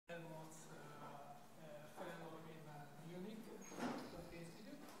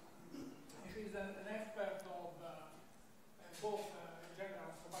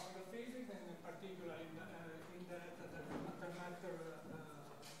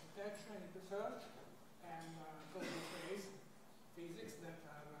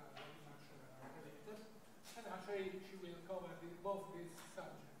both these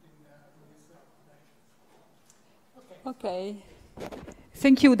subjects in these lectures. Okay.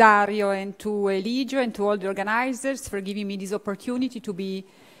 Thank you, Dario, and to Eligio and to all the organizers for giving me this opportunity to be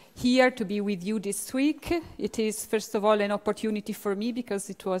here, to be with you this week. It is, first of all, an opportunity for me because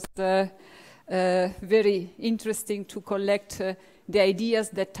it was very interesting to collect the ideas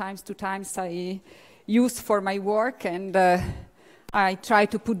that times to times I use for my work, and I try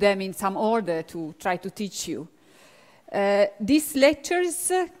to put them in some order to try to teach you. These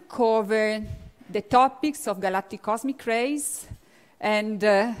lectures cover the topics of galactic cosmic rays and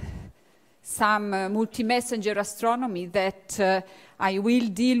some multi-messenger astronomy that I will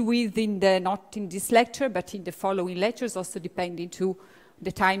deal with not in this lecture, but in the following lectures, also depending to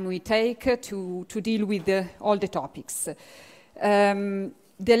the time we take to deal with all the topics.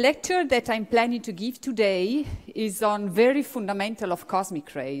 The lecture that I'm planning to give today is on very fundamental of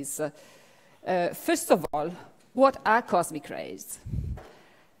cosmic rays. First of all, what are cosmic rays?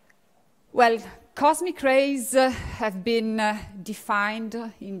 Well, cosmic rays have been defined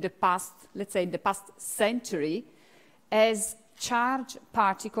in the past, let's say in the past century, as charged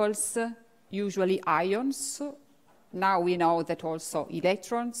particles, usually ions. Now we know that also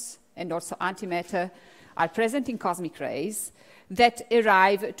electrons and also antimatter are present in cosmic rays that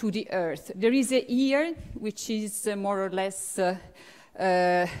arrive to the Earth. There is a year which is more or less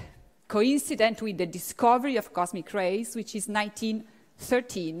coincident with the discovery of cosmic rays, which is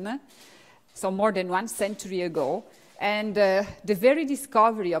 1913, so more than 1 century ago. And the very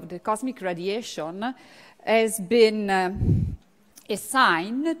discovery of the cosmic radiation has been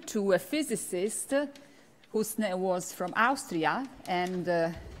assigned to a physicist whose name was from Austria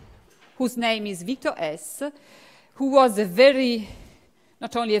and whose name is Victor S., who was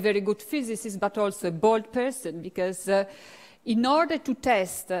not only a very good physicist, but also a bold person, because in order to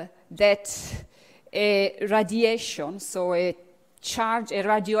test that a radiation, so a charge, a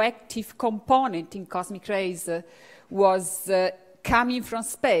radioactive component in cosmic rays was coming from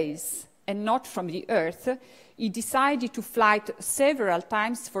space and not from the Earth, he decided to fly several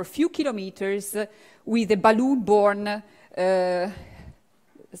times for a few kilometers with a balloon-borne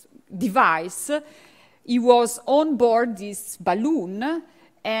device. He was on board this balloon,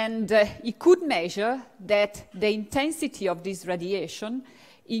 and he could measure that the intensity of this radiation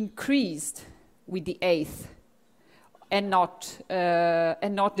increased with the eighth, and not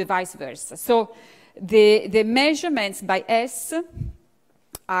the vice versa. So the measurements by S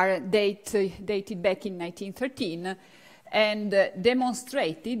are dated back in 1913 and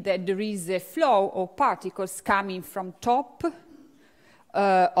demonstrated that there is a flow of particles coming from top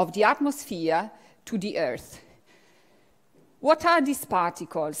of the atmosphere to the Earth. What are these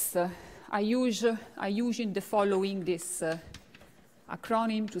particles? I use in the following this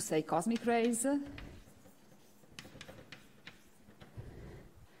acronym to say cosmic rays.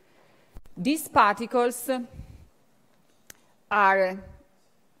 These particles are,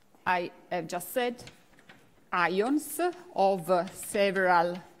 I have just said, ions of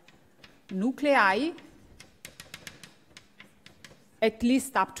several nuclei, at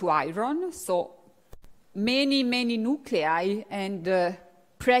least up to iron, so many nuclei, and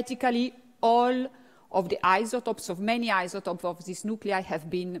practically all of the isotopes, of many isotopes of these nuclei have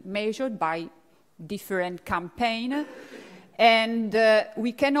been measured by different campaigns. And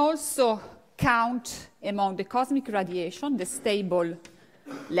we can also count among the cosmic radiation the stable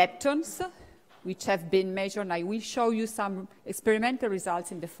leptons, which have been measured. And I will show you some experimental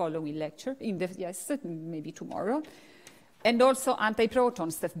results in the following lecture, maybe tomorrow. And also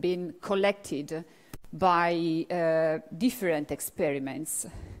antiprotons have been collected by different experiments.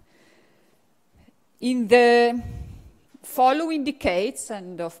 In the following decades,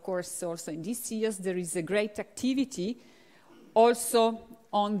 and of course also in these years, there is a great activity also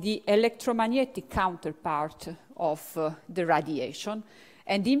on the electromagnetic counterpart of the radiation,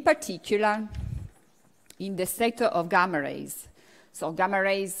 and in particular in the sector of gamma rays. So gamma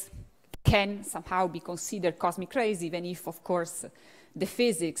rays can somehow be considered cosmic rays, even if, of course, the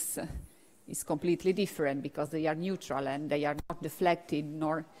physics is completely different because they are neutral and they are not deflected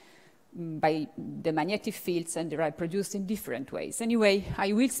nor by the magnetic fields, and they are produced in different ways. Anyway,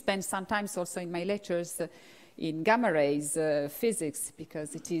 I will spend some time also in my lectures in gamma rays physics,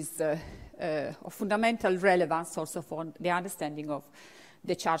 because it is of fundamental relevance also for the understanding of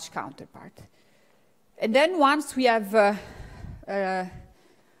the charge counterpart. And then once we have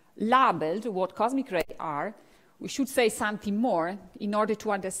labeled what cosmic rays are, we should say something more in order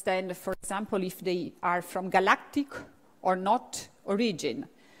to understand, for example, if they are from galactic or not origin.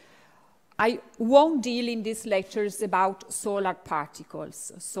 I won't deal in these lectures about solar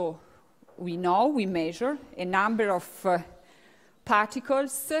particles. So we know, we measure a number of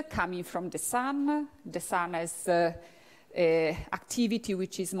particles coming from the sun. The sun has activity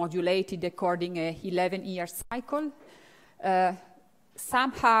which is modulated according to an 11-year cycle.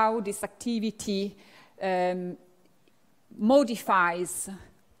 Somehow this activity modifies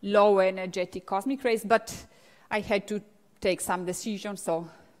low energetic cosmic rays, but I had to take some decisions, so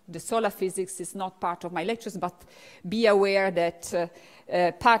the solar physics is not part of my lectures, but be aware that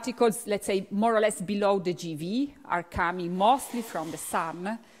particles, let's say, more or less below the GV are coming mostly from the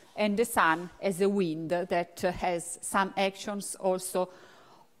sun, and the sun has a wind that has some actions also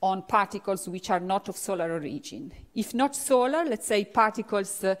on particles which are not of solar origin. If not solar, let's say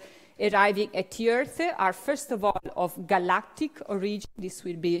particles arriving at the Earth are first of all of galactic origin. This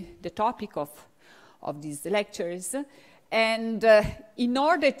will be the topic of these lectures. And in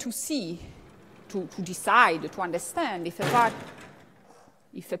order to see, to decide, to understand if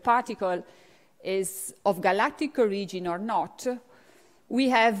a particle is of galactic origin or not, we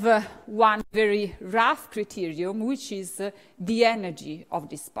have one very rough criterion, which is the energy of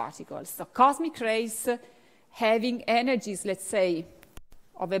these particles. So cosmic rays having energies, let's say,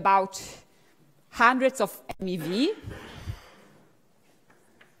 of about hundreds of MeV.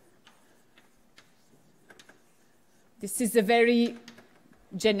 This is a very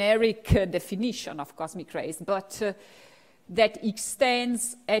generic definition of cosmic rays, but that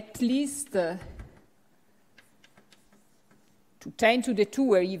extends at least to 10 to the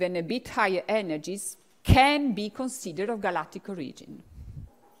 2 or even a bit higher energies, can be considered of galactic origin.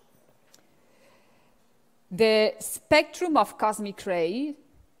 The spectrum of cosmic rays,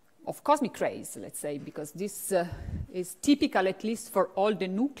 let's say, because this is typical at least for all the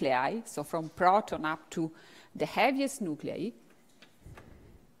nuclei, so from proton up to the heaviest nuclei,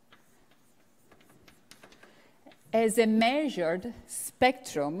 as a measured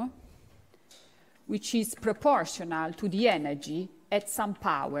spectrum which is proportional to the energy at some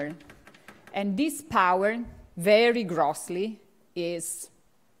power. And this power, very grossly, is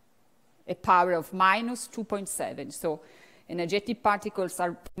a power of minus 2.7. So energetic particles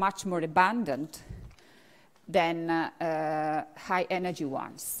are much more abundant than high energy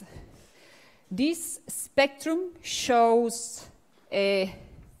ones. This spectrum shows a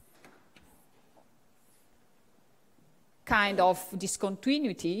kind of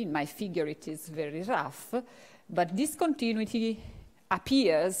discontinuity. In my figure it is very rough, but discontinuity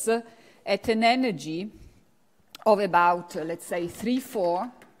appears at an energy of about, let's say, 3-4,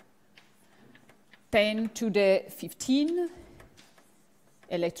 10 to the 15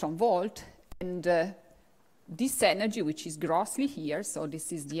 electron volt, and this energy, which is grossly here, so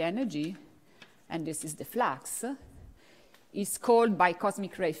this is the energy and this is the flux, is called by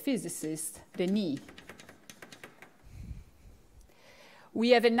cosmic ray physicists the Ni.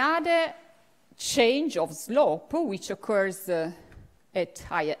 We have another change of slope which occurs at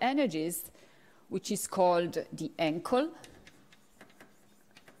higher energies, which is called the ankle.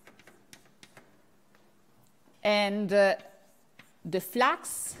 And the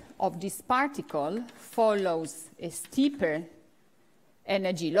flux of this particle follows a steeper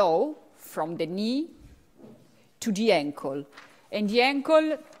energy law from the knee to the ankle. And the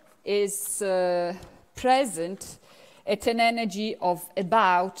ankle is present at an energy of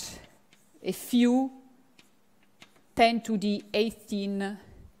about a few 10 to the 18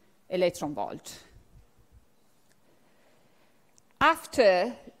 electron volt.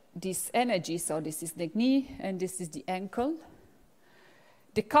 After this energy, so this is the knee and this is the ankle,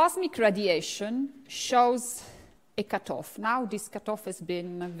 the cosmic radiation shows a cutoff. Now this cutoff has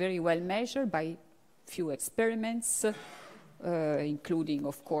been very well measured by few experiments, including,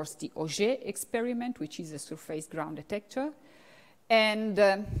 of course, the Auger experiment, which is a surface ground detector. And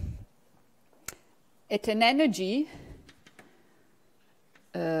at an energy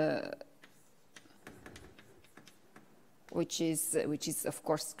which is of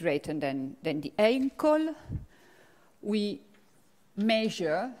course greater than the ankle, we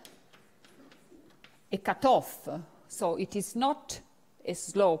measure a cutoff. So it is not a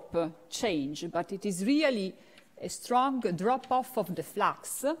slope change, but it is really a strong drop-off of the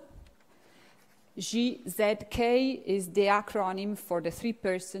flux. GZK is the acronym for the 3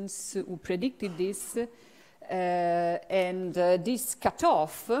 persons who predicted this, and this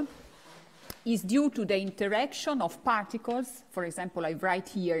cutoff is due to the interaction of particles. For example, I write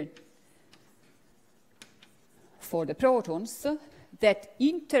here for the protons that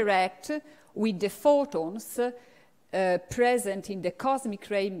interact with the photons present in the cosmic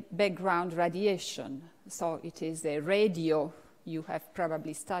ray background radiation. So it is a radio You have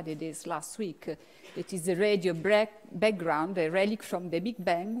probably studied this last week. It is a radio background, a relic from the Big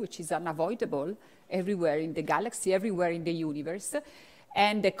Bang, which is unavoidable everywhere in the galaxy, everywhere in the universe.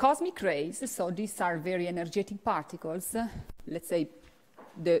 And the cosmic rays, so these are very energetic particles. Let's say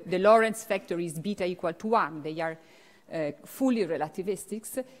the Lorentz factor is beta equal to 1. They are fully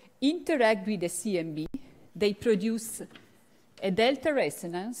relativistic. Interact with the CMB. They produce a delta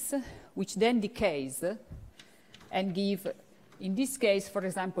resonance, which then decays and give, in this case, for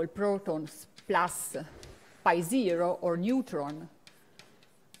example, protons plus pi 0 or neutron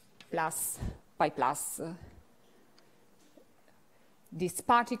plus pi plus. These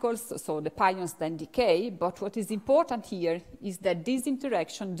particles, so the pions then decay, but what is important here is that this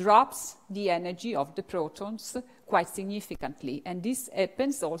interaction drops the energy of the protons quite significantly, and this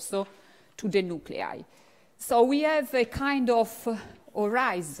happens also to the nuclei. So we have a kind of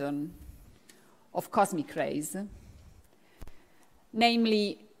horizon of cosmic rays.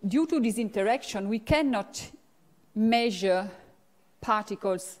 Namely, due to this interaction, we cannot measure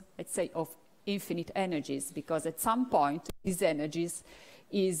particles, let's say, of infinite energies, because at some point these energies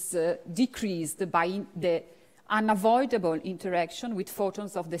is decreased by the unavoidable interaction with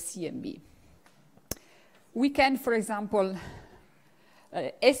photons of the CMB. We can, for example,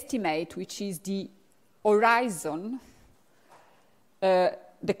 estimate which is the horizon,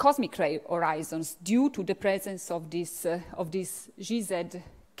 the cosmic ray horizons, due to the presence of this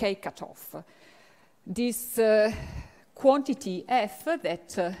GZK cutoff. This quantity F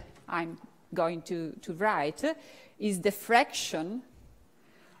that I'm going to write is the fraction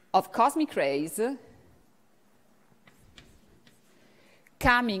of cosmic rays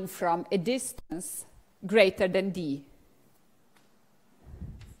coming from a distance greater than d.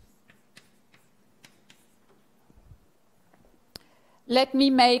 Let me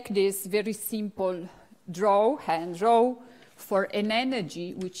make this very simple hand draw for an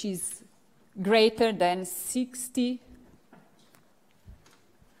energy which is greater than 60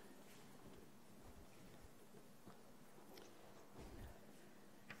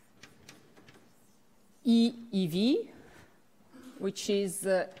 eV, which is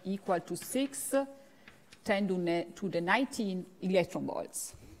equal to 6 10 to the 19 electron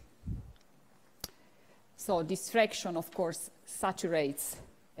volts. So this fraction, of course, saturates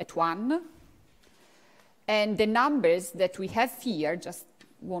at 1. And the numbers that we have here just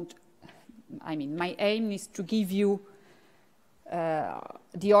won't, my aim is to give you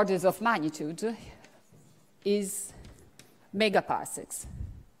the orders of magnitude is megaparsecs.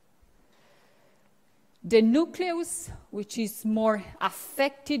 The nucleus, which is more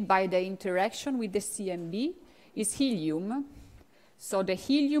affected by the interaction with the CMB, is helium. So the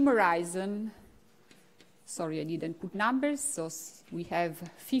helium horizon, sorry, I didn't put numbers, so we have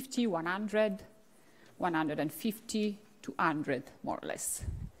 50, 100, 150, 200, more or less.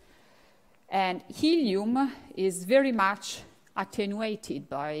 And helium is very much attenuated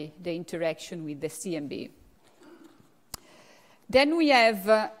by the interaction with the CMB. Then we have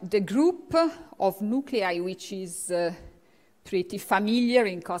the group of nuclei which is pretty familiar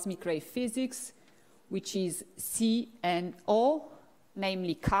in cosmic ray physics, which is C and O,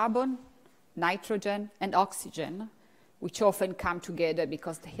 namely carbon, nitrogen, and oxygen, which often come together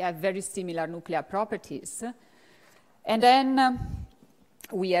because they have very similar nuclear properties. And then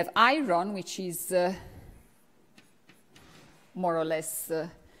we have iron, which is more or less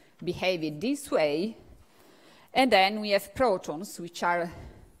behaving this way. And then we have protons, which have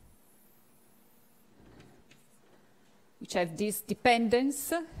this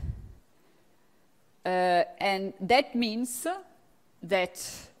dependence. And that means that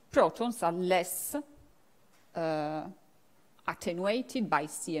protons are less attenuated by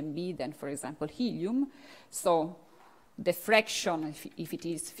CMB than, for example, helium. So the fraction, if it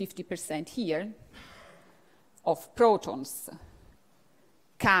is 50% here, of protons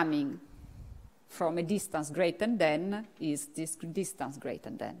coming from a distance greater than is this distance greater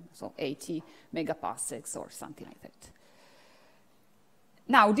than, so 80 megaparsecs or something like that.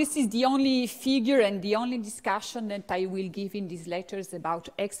 Now, this is the only figure and the only discussion that I will give in these lectures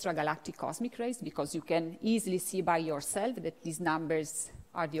about extragalactic cosmic rays, because you can easily see by yourself that these numbers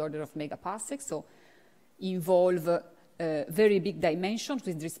are the order of megaparsecs, so involve very big dimensions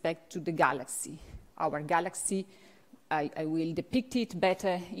with respect to the galaxy. Our galaxy, I will depict it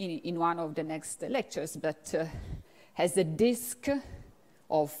better in one of the next lectures, but has a disk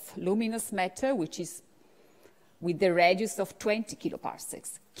of luminous matter, which is with the radius of 20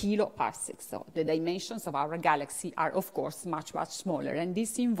 kiloparsecs. So the dimensions of our galaxy are, of course, much, much smaller. And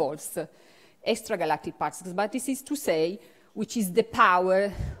this involves extragalactic particles. But this is to say, which is the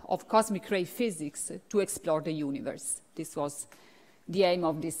power of cosmic ray physics to explore the universe. This was the aim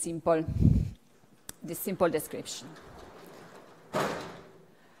of this simple description.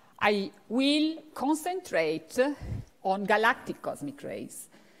 I will concentrate on galactic cosmic rays.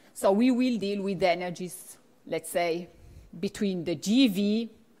 So we will deal with energies, let's say, between the GeV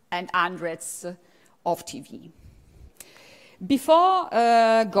and hundreds of TeV. Before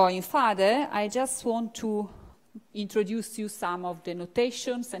going further, I just want to introduce you some of the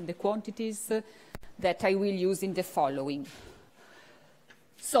notations and the quantities that I will use in the following.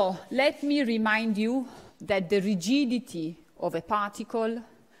 So let me remind you that the rigidity of a particle,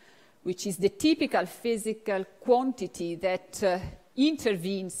 which is the typical physical quantity that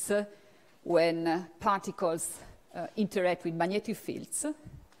intervenes when particles interact with magnetic fields,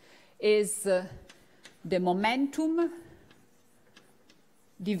 is the momentum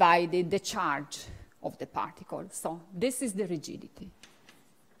divided the charge of the particle. So this is the rigidity.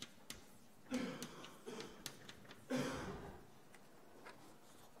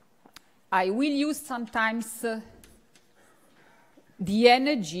 I will use sometimes the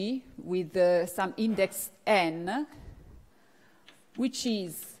energy with some index n, which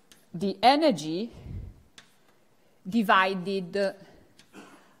is the energy divided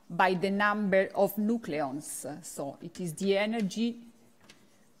by the number of nucleons. So it is the energy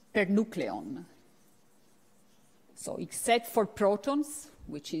per nucleon. So except for protons,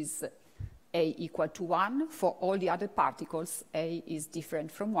 which is A equal to 1, for all the other particles, A is different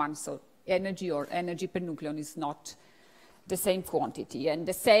from 1. So energy or energy per nucleon is not the same quantity. And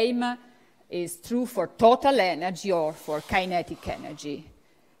the same is true for total energy or for kinetic energy.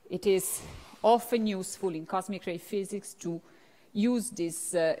 It is often useful in cosmic ray physics to use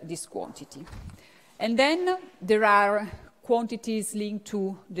this quantity. And then there are quantities linked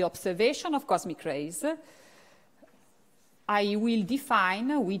to the observation of cosmic rays. We define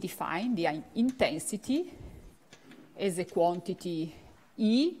the intensity as a quantity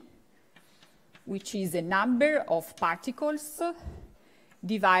E, which is a number of particles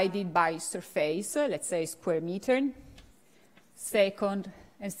divided by surface, let's say square meter, second,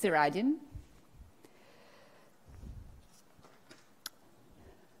 and steradian.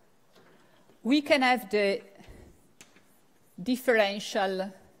 We can have the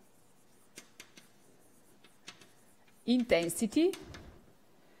differential intensity,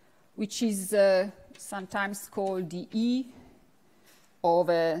 which is sometimes called the E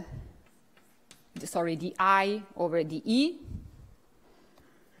over, the I over the E.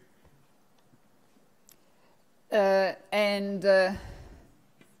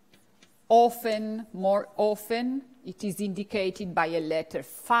 More often, it is indicated by a letter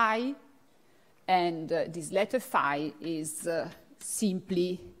phi, and this letter phi is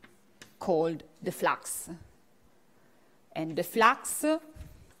simply called the flux. And the flux,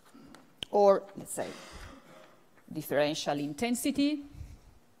 or let's say differential intensity,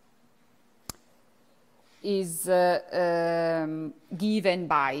 is given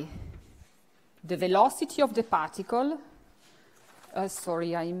by the velocity of the particle.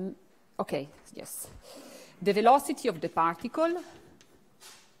 The velocity of the particle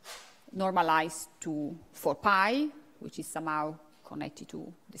normalized to 4 pi, which is somehow connected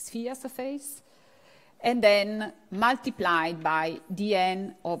to the sphere surface, and then multiplied by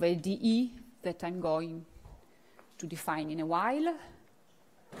dN over dE that I'm going to define in a while.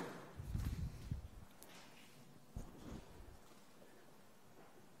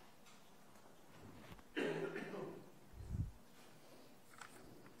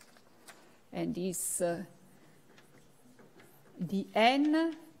 And this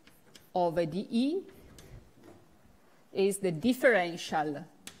dN over dE is the differential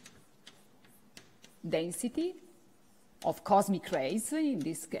density of cosmic rays in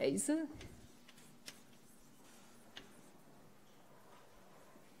this case.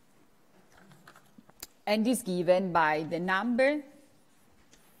 And is given by the number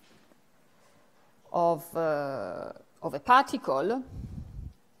of a particle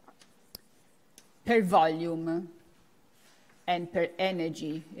per volume and per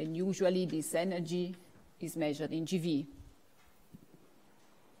energy, and usually this energy is measured in GeV.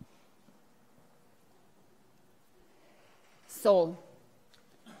 So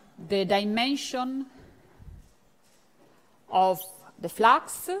the dimension of the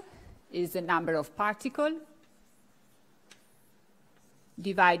flux is the number of particles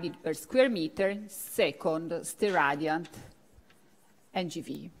divided per square meter, second, steradian, and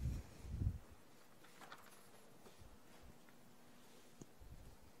GeV.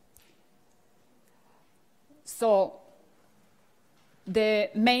 So the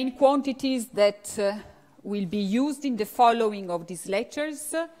main quantities that will be used in the following of these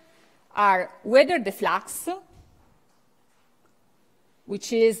lectures are whether the flux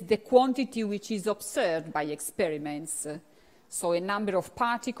which is the quantity which is observed by experiments. So a number of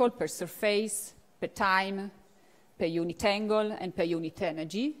particles per surface, per time, per unit angle, and per unit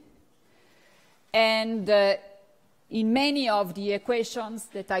energy. And in many of the equations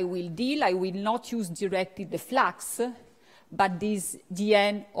that I will deal, I will not use directly the flux, but this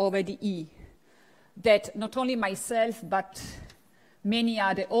dN over the E, that not only myself, but many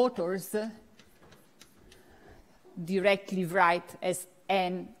other authors directly write as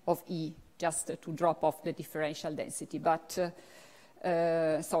N of E, just to drop off the differential density. But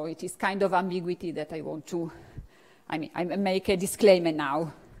so it is kind of ambiguity that I want to, I make a disclaimer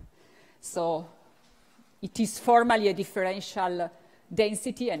now. So it is formally a differential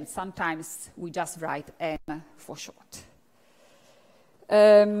density, and sometimes we just write N for short.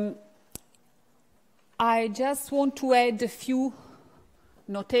 I just want to add a few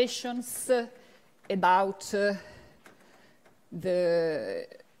notations about the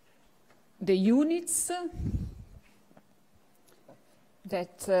units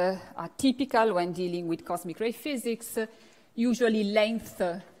that are typical when dealing with cosmic ray physics. Usually length,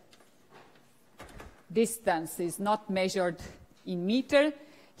 distance is not measured in meter.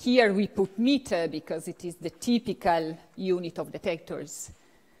 Here we put meter because it is the typical unit of detectors.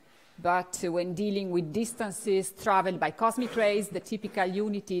 But when dealing with distances traveled by cosmic rays, the typical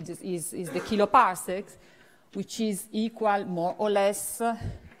unit is the kiloparsecs, which is equal more or less to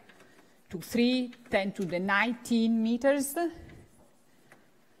 3 × 10⁻⁹ meters.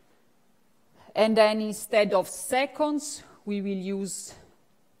 And then instead of seconds, we will use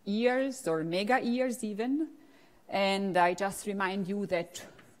years or mega years even. And I just remind you that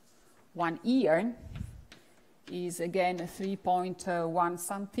 1 year is again 3.1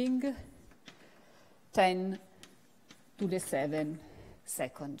 something, 10⁷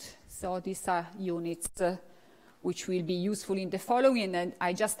 seconds. So these are units which will be useful in the following, and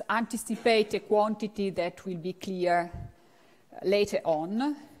I just anticipate a quantity that will be clear later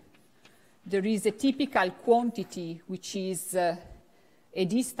on. There is a typical quantity which is a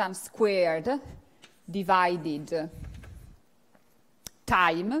distance squared divided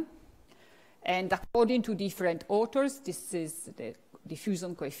time. And according to different authors, this is the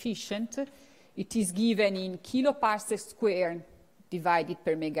diffusion coefficient. It is given in kiloparsecs squared divided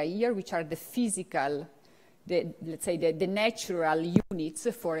per mega year, which are the physical, let's say the natural units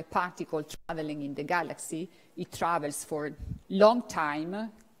for a particle traveling in the galaxy. It travels for a long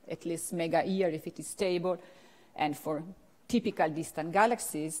time, at least mega year if it is stable, and for typical distant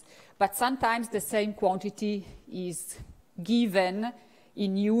galaxies. But sometimes the same quantity is given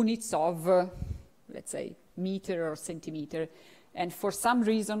in units of, let's say, meter or centimeter. And for some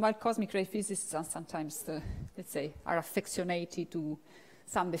reason, while cosmic ray physicists are sometimes, let's say, are affectionated to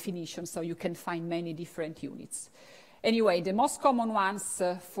some definition, so you can find many different units. Anyway, the most common ones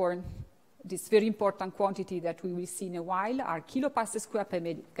for this very important quantity that we will see in a while are kiloparsecs squared per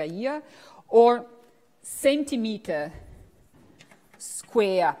mega year, or centimeter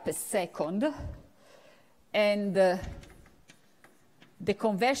square per second. And the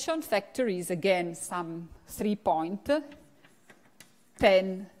conversion factor is again some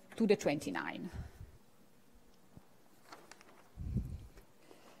 3.10⁻²⁹.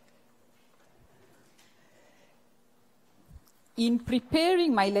 In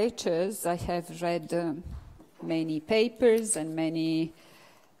preparing my lectures, I have read many papers and many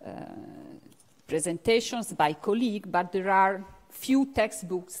presentations by colleagues, but there are few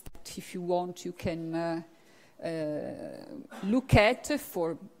textbooks that, if you want, you can look at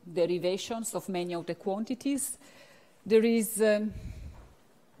for derivations of many of the quantities. There is a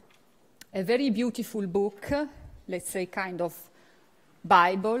very beautiful book, let's say kind of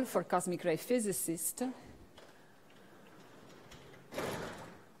Bible for cosmic ray physicists,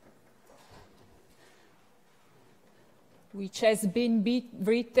 which has been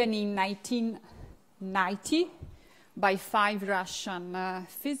written in 1990 by 5 Russian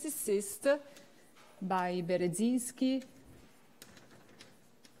physicists, by Berezinski,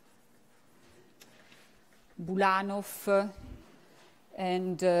 Bulanov,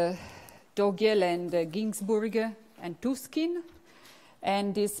 and Dogiel, and Ginsburg, and Tuskin.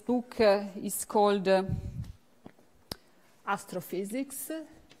 And this book is called Astrophysics.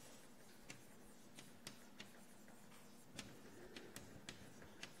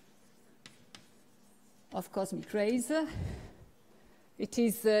 Of cosmic rays. It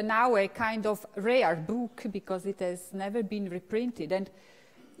is now a kind of rare book because it has never been reprinted. And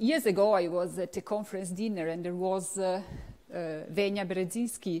years ago, I was at a conference dinner, and there was Venya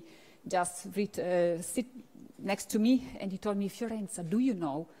Berezinski just sit next to me, and he told me, Fiorenza, do you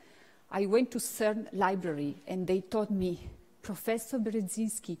know, I went to CERN library, and they told me Professor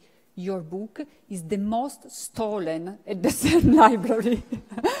Berezinski, your book is the most stolen at the CERN library.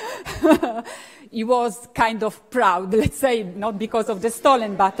 He was kind of proud, let's say, not because of the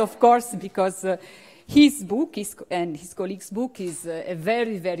stolen, but of course because his book and his colleague's book is a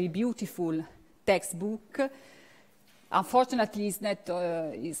very, very beautiful textbook. Unfortunately,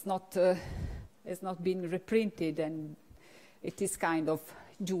 it's not been reprinted, and it is kind of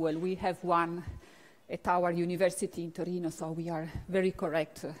jewel. We have one at our university in Torino, so we are very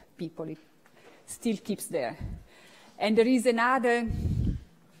correct people. It still keeps there. And there is another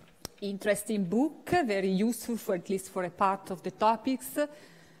interesting book, very useful for at least for a part of the topics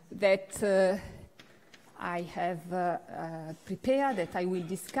that I have prepared, that I will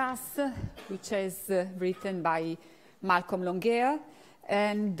discuss, which is written by Malcolm Longueur,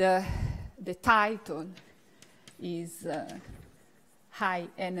 and the title is High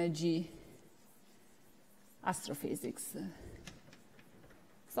Energy Astrophysics.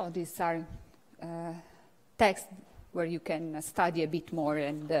 So these are texts where you can study a bit more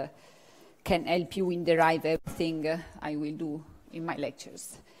and can help you in derive everything I will do in my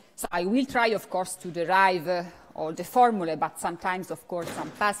lectures. So I will try, of course, to derive all the formula, but sometimes, of course, some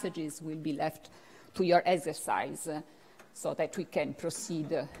passages will be left to your exercise so that we can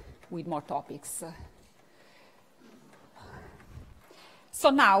proceed with more topics. So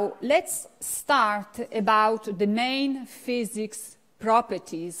now let's start about the main physics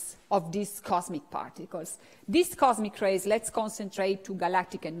properties of these cosmic particles. These cosmic rays, let's concentrate to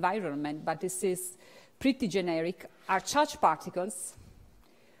galactic environment, but this is pretty generic, are charged particles.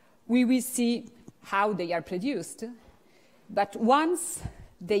 We will see how they are produced, but once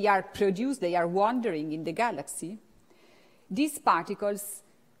they are produced, they are wandering in the galaxy, these particles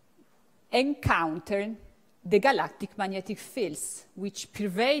encounter the galactic magnetic fields, which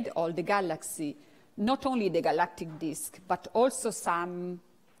pervade all the galaxy, not only the galactic disk, but also some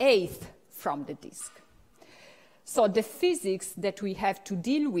eighth from the disk. So the physics that we have to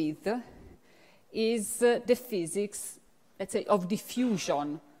deal with is the physics, let's say, of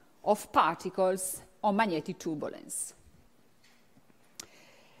diffusion of particles on magnetic turbulence.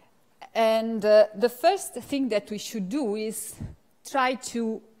 And the first thing that we should do is try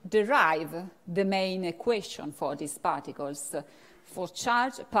to derive the main equation for these particles, for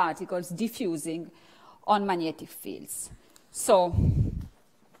charged particles diffusing on magnetic fields. So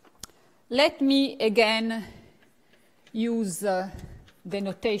let me again use the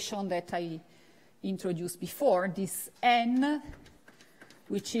notation that I introduced before, this n,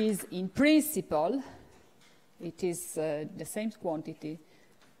 which is in principle, it is the same quantity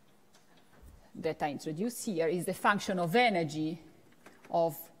that I introduced here, is the function of energy,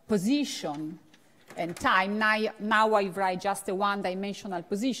 of position and time. Now I write just a one-dimensional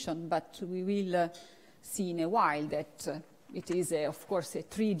position, but we will see in a while that it is, of course, a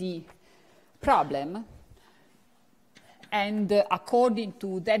 3D problem. And according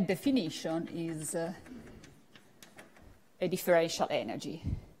to that definition is a differential energy.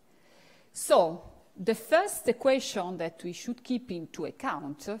 So the first equation that we should keep into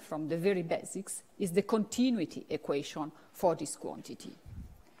account from the very basics is the continuity equation for this quantity.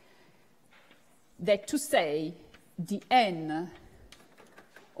 That to say, dn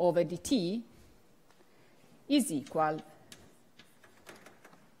over dt is equal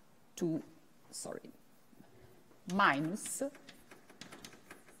to, minus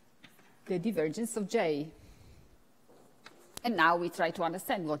the divergence of J. And now we try to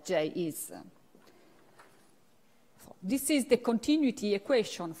understand what J is. So this is the continuity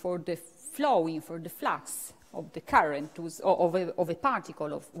equation for the flowing, for the flux of the current of a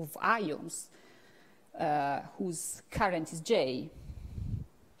particle of ions whose current is J.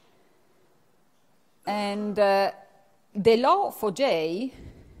 And the law for J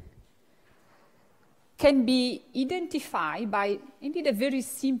can be identified by indeed a very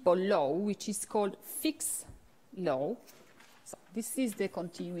simple law, which is called Fick's law. So this is the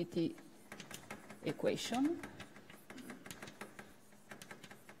continuity equation.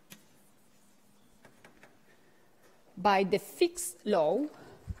 By the Fick's law,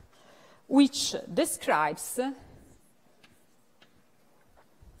 which describes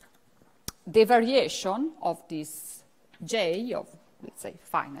the variation of this J, of, let's say,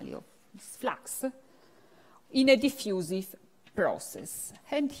 finally, of this flux, in a diffusive process.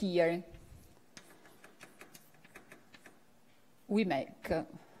 And here we make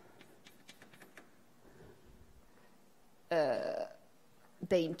the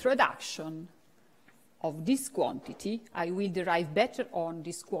introduction of this quantity. I will derive better on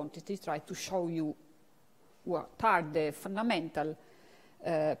this quantity, try to show you what are the fundamental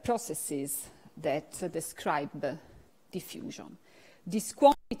processes that describe diffusion. This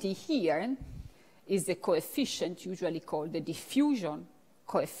quantity here is a coefficient, usually called the diffusion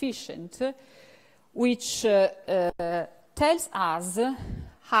coefficient, which tells us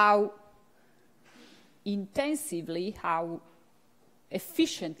how intensively, how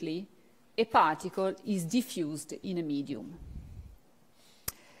efficiently a particle is diffused in a medium.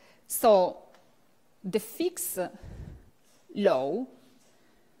 So the Fick's law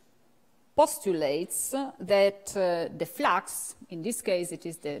postulates that the flux, in this case it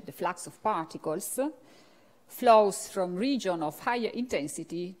is the flux of particles, flows from region of higher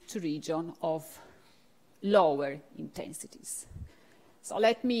intensity to region of lower intensities. So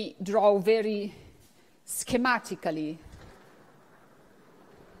let me draw very schematically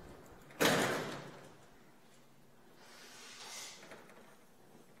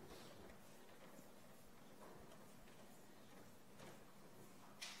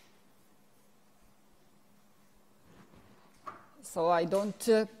so I don't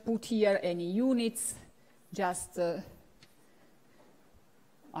put here any units, just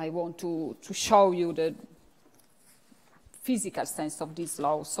I want to show you the physical sense of this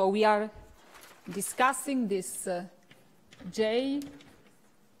law. So we are discussing this J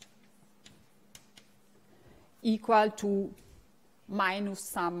equal to minus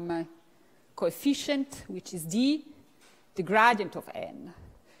some coefficient, which is D, the gradient of N.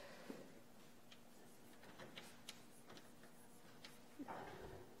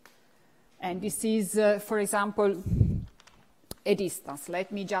 And this is, for example, a distance.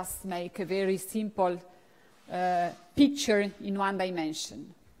 Let me just make a very simple picture in one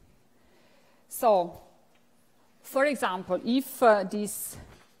dimension. So, for example, if this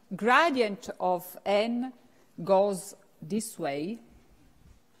gradient of N goes this way,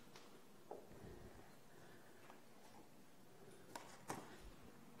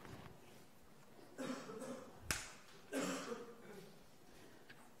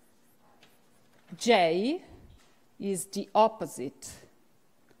 J is the opposite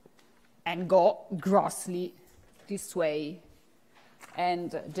and go grossly this way.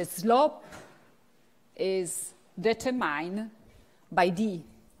 And the slope is determined by D.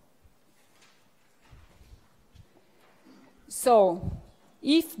 So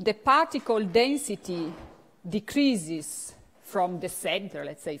if the particle density decreases from the center,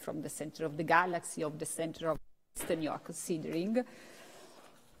 let's say from the center of the galaxy, of the center of the system you are considering,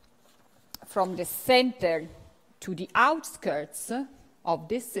 from the center to the outskirts of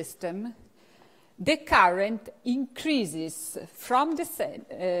this system, the current increases from the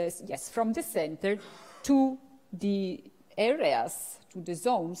center to the areas, to the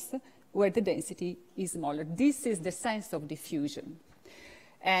zones where the density is smaller. This is the sense of diffusion.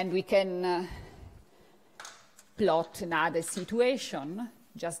 And we can plot another situation,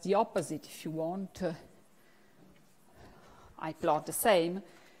 just the opposite if you want. I plot the same.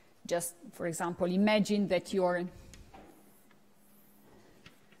 Just, for example, imagine that your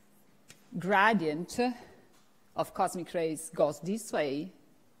gradient of cosmic rays goes this way,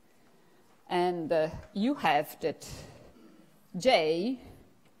 and you have that J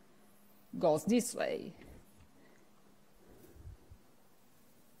goes this way.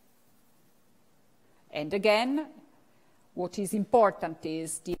 And again, what is important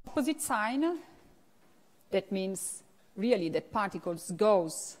is the opposite sign. That means really that particles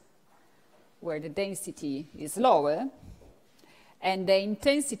goes where the density is lower, and the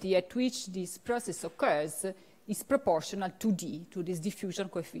intensity at which this process occurs is proportional to D, to this diffusion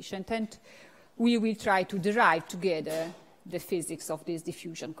coefficient, and we will try to derive together the physics of this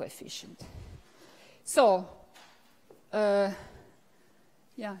diffusion coefficient. So, yeah,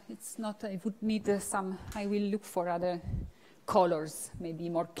 it's not, I would need I will look for other colors, maybe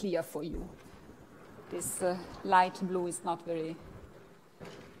more clear for you. This light blue is not very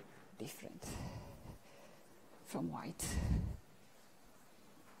different from white.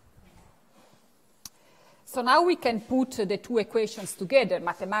 So now we can put the two equations together.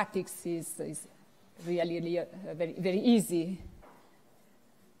 Mathematics is really very, very easy.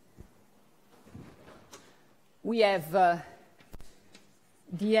 We have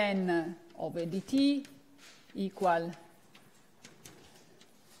dn over dt equal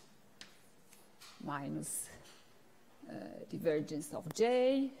minus divergence of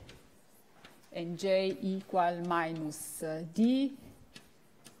J, and J equal minus D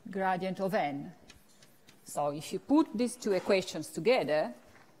gradient of N. So if you put these two equations together,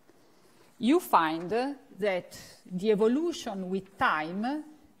 you find that the evolution with time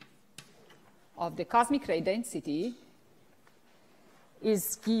of the cosmic ray density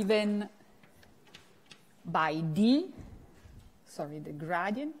is given by D, the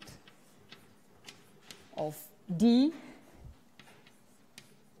gradient of d,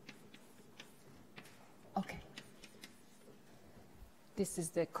 okay, this is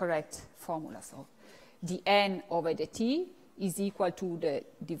the correct formula. So dn over the t is equal to the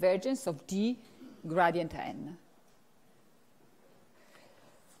divergence of d gradient n.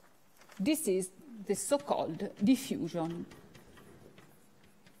 This is the so-called diffusion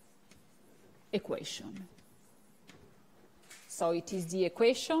equation. So it is the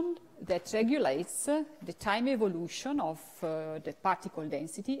equation that regulates the time evolution of the particle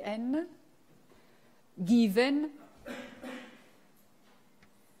density n given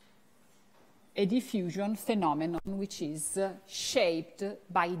a diffusion phenomenon which is shaped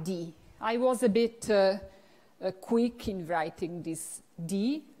by d. I was a bit quick in writing this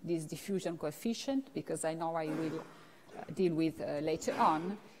d, this diffusion coefficient, because I know I will deal with later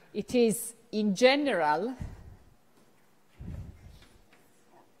on. It is, in general,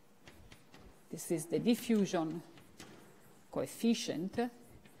 this is the diffusion coefficient,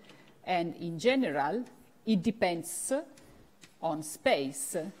 and in general, it depends on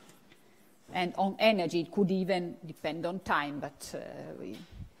space and on energy. It could even depend on time, but we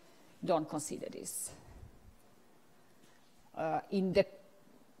don't consider this. In the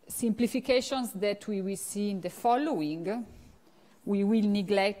simplifications that we will see in the following, we will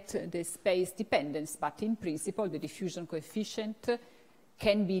neglect the space dependence, but in principle, the diffusion coefficient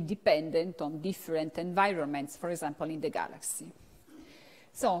can be dependent on different environments, for example, in the galaxy.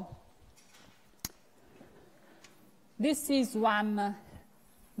 So, this is one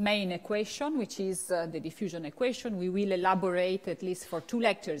main equation, which is the diffusion equation. We will elaborate at least for 2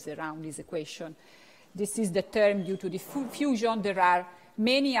 lectures around this equation. This is the term due to diffusion. There are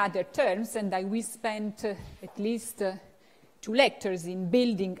many other terms, and I will spend at least 2 lectures in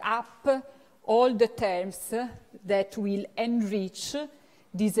building up all the terms that will enrich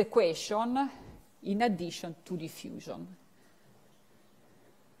this equation in addition to diffusion.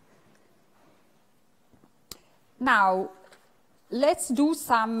 Now, let's do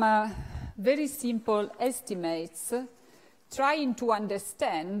some very simple estimates, trying to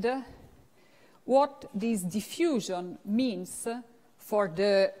understand what this diffusion means for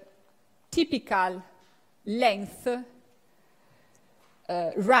the typical length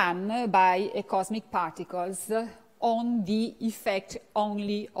run by cosmic particles on the effect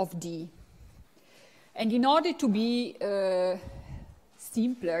only of d. And in order to be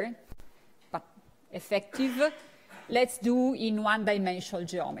simpler but effective, let's do in one-dimensional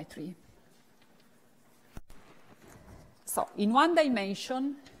geometry. So in one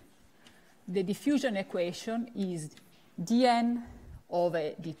dimension, the diffusion equation is dn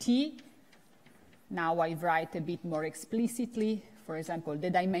over dt. Now I write a bit more explicitly. For example, the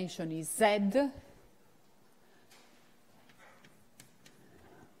dimension is z.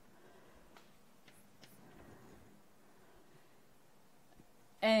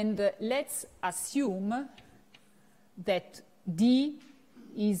 And let's assume that d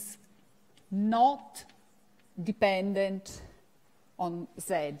is not dependent on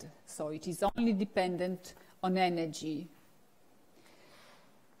z, so it is only dependent on energy.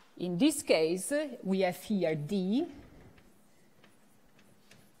 In this case, we have here d,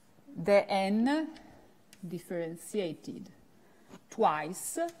 the n differentiated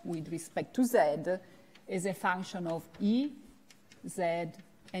twice with respect to z as a function of E, Z,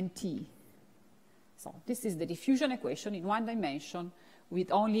 and T. So this is the diffusion equation in one dimension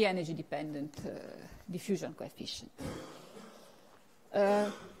with only energy-dependent diffusion coefficient.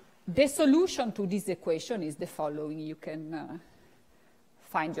 The solution to this equation is the following. You can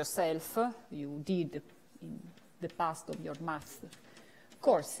find yourself, you did in the past of your math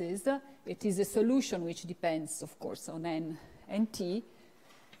courses. It is a solution which depends, of course, on n and t.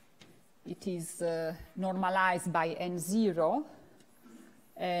 It is normalized by n0,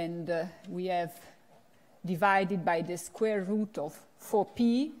 and we have divided by the square root of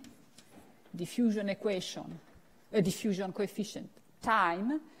 4p diffusion equation, diffusion coefficient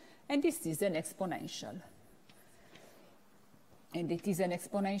time, and this is an exponential. And it is an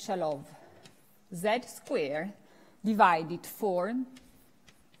exponential of z squared divided 4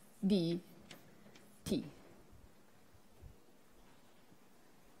 dt.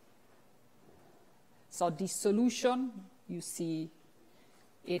 So this solution, you see,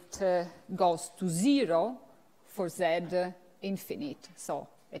 it goes to 0 for z infinite. So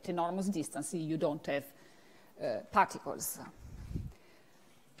at enormous distance, you don't have particles.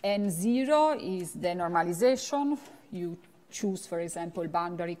 N0 is the normalization. You choose, for example,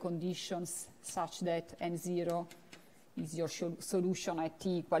 boundary conditions such that N0 is your solution at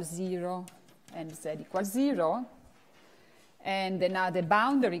t equals 0 and z equals 0. And another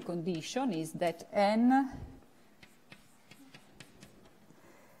boundary condition is that n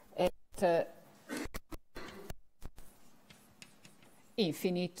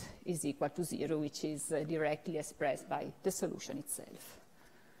infinite is equal to 0, which is directly expressed by the solution itself.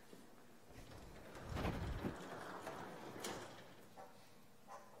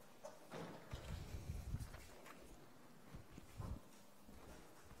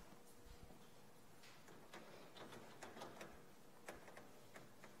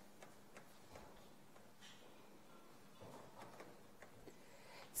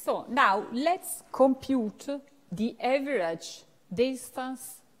 So now let's compute the average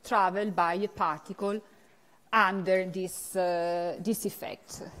distance traveled by a particle under this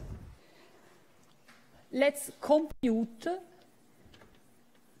effect. Let's compute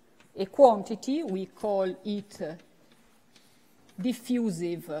a quantity, we call it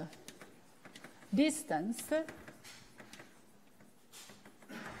diffusive distance,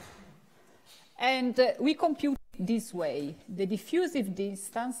 and we compute it this way. The diffusive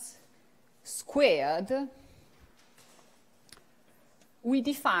distance squared we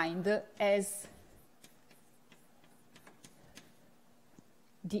defined as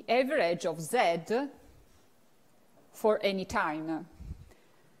the average of z for any time.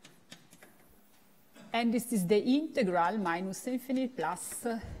 And this is the integral minus infinite plus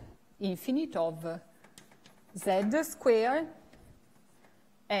infinite of z squared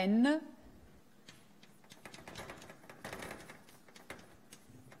n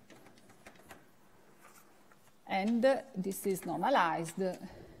and this is normalized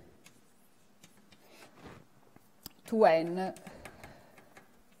to n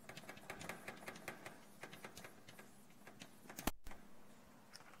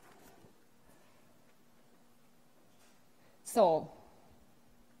so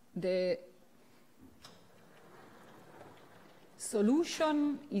the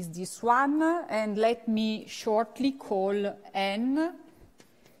solution is this one, and let me shortly call n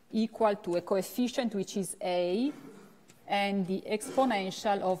equal to a coefficient which is a and the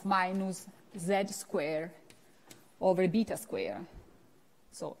exponential of minus z squared over beta squared.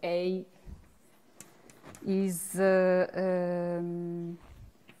 So a is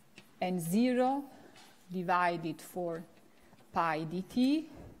n0 divided for pi dt,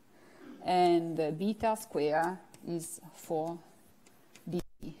 and beta squared is 4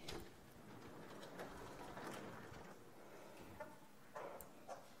 dt.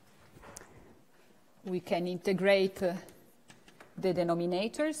 We can integrate the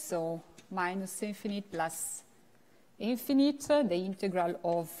denominators, so minus infinite plus infinite, the integral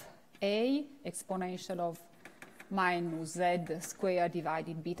of a exponential of minus z squared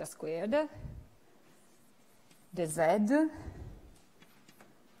divided beta squared, the z,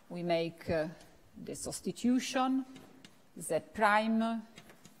 we make the substitution, z prime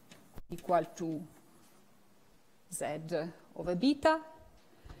equal to z over beta,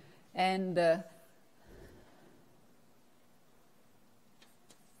 and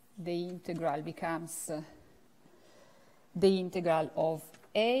the integral becomes the integral of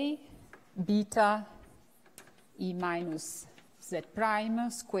a beta e minus z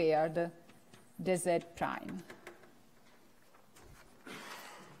prime squared the z prime.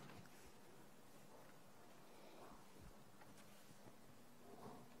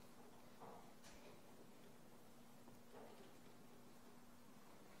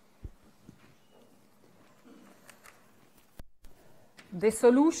 The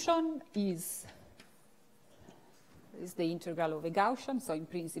solution is the integral of a Gaussian, so in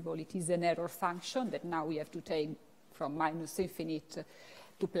principle it is an error function that now we have to take from minus infinite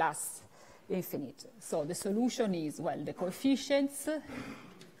to plus infinite. So the solution is, well, the coefficients,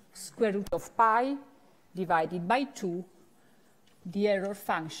 square root of pi divided by 2, the error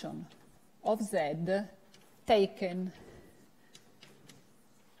function of z taken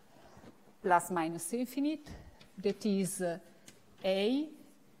plus minus infinite, that is a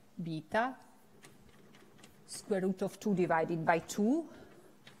beta square root of 2 divided by 2,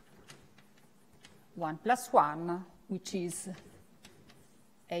 1 plus 1, which is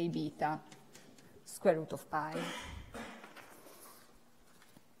a beta square root of pi.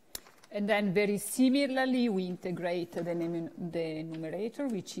 And then very similarly, we integrate the numerator,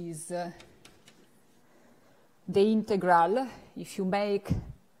 which is the integral, if you make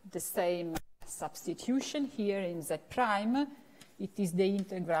the same substitution here in z prime, it is the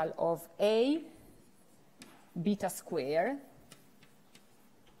integral of a beta squared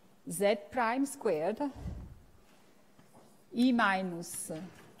z prime squared e minus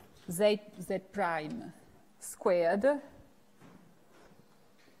z prime squared.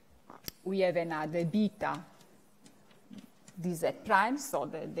 We have another beta dz prime, so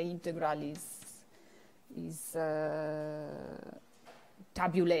the integral is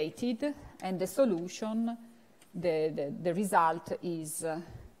tabulated, and the solution, the result is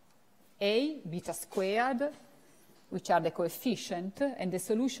A, beta squared, which are the coefficient, and the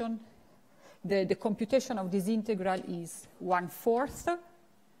solution, the computation of this integral is 1/4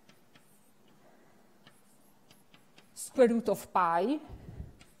 square root of pi,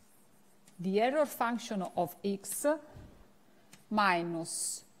 the error function of x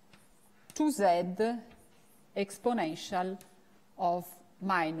minus 2z exponential of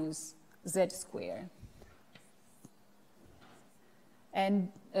minus z squared.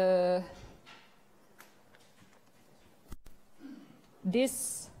 And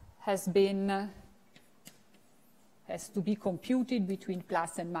this has to be computed between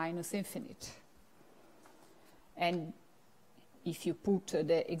plus and minus infinite. And if you put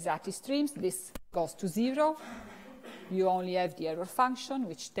the exact streams, this goes to 0. You only have the error function,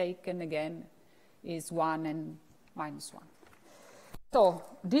 which taken again is 1 and minus 1. So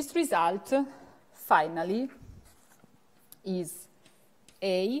this result, finally, is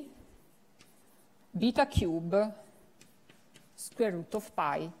A beta cube square root of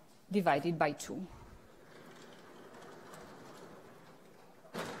pi divided by 2.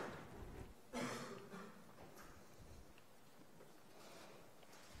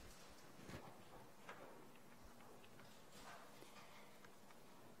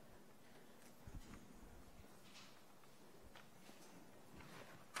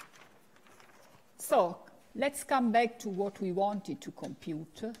 So let's come back to what we wanted to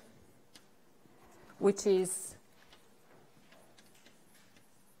compute, which is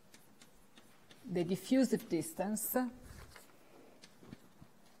the diffusive distance,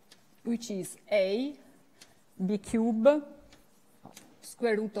 which is A b cube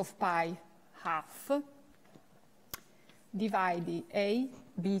square root of pi half divided A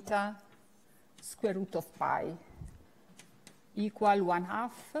beta square root of pi equal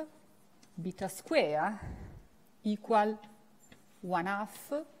 1/2 beta square equal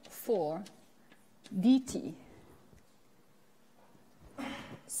 1/2 for dt.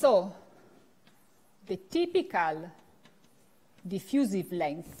 So the typical diffusive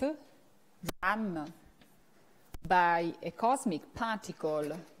length run by a cosmic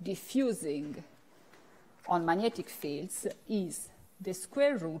particle diffusing on magnetic fields is the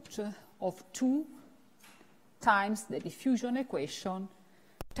square root of 2 times the diffusion equation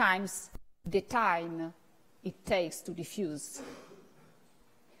times the time it takes to diffuse.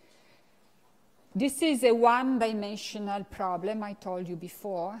 This is a one-dimensional problem, I told you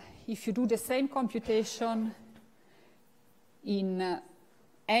before. If you do the same computation in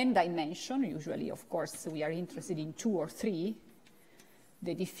n dimension, usually, of course, we are interested in 2 or 3,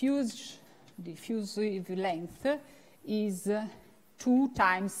 the diffusive length is 2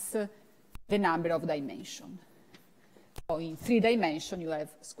 times the number of dimensions. So in 3 dimensions, you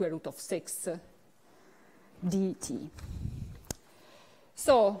have square root of 6 dt.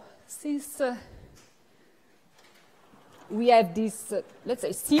 So since we have this, let's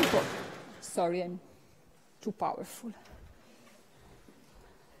say, simple, sorry, I'm too powerful.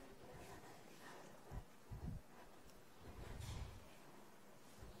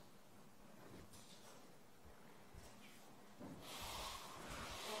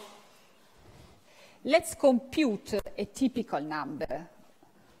 Let's compute a typical number.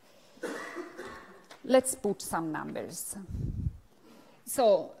 Let's put some numbers.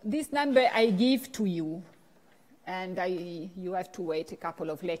 So this number I give to you, and you have to wait a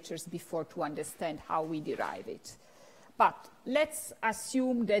couple of lectures before to understand how we derive it. But let's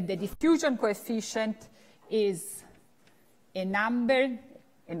assume that the diffusion coefficient is a number,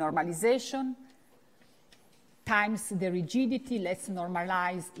 a normalization, times the rigidity. Let's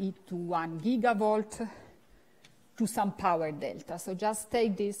normalize it to 1 gigavolt to some power delta. So just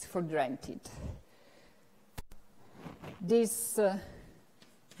take this for granted. This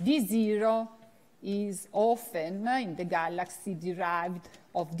D0 is often in the galaxy derived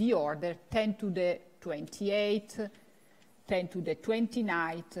of the order 10 to the 28, 10 to the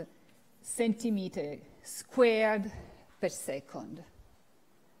 29 centimeter squared per second.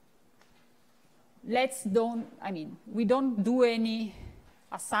 We don't do any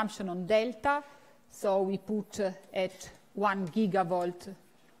assumption on delta, so we put at 1 gigavolt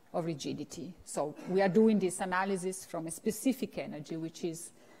of rigidity. So we are doing this analysis from a specific energy, which is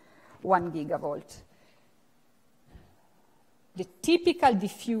 1 gigavolt. The typical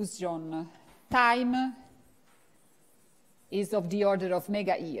diffusion time is of the order of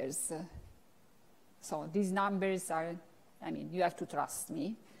mega years. So these numbers are, you have to trust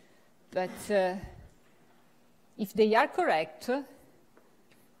me. But if they are correct,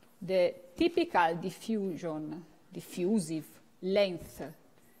 the typical diffusive length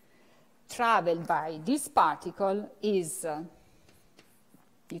traveled by this particle is,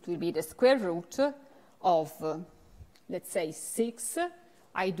 it will be the square root of, let's say, 6.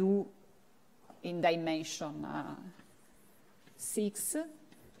 I do in dimension 6.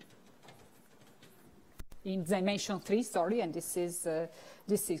 In dimension 3, sorry, and this is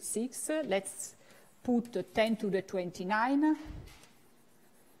 6. Let's put 10 to the 29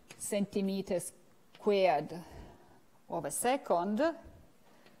 centimeters squared of a second,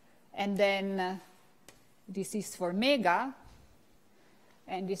 and then this is for mega,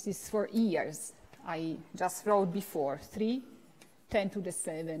 and this is for years. I just wrote before, 3, 10 to the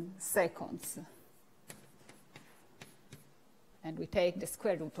 7 seconds. And we take the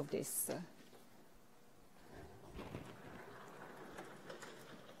square root of this.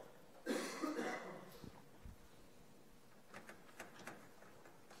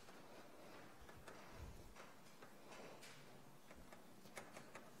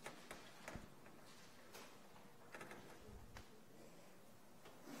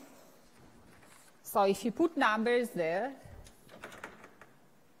 So if you put numbers there,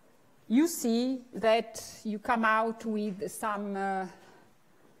 you see that you come out with some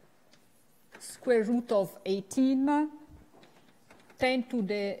square root of 18, 10 to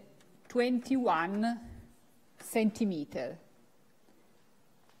the 21 centimeter.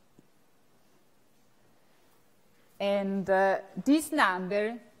 And this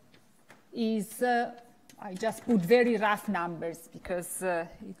number is, I just put very rough numbers because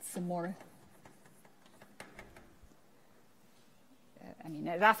it's more,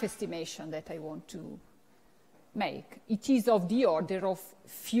 a rough estimation that I want to make. It is of the order of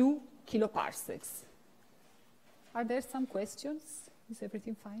few kiloparsecs. Are there some questions? Is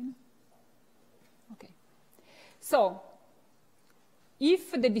everything fine? Okay. So,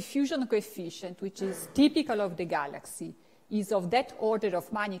 if the diffusion coefficient, which is typical of the galaxy, is of that order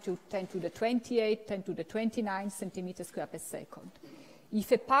of magnitude 10 to the 28, 10 to the 29 centimeters squared per second,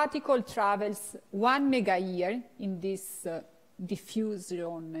 if a particle travels 1 megayear in this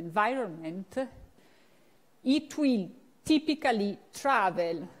diffusion environment, it will typically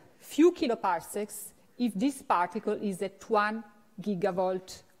travel few kiloparsecs if this particle is at 1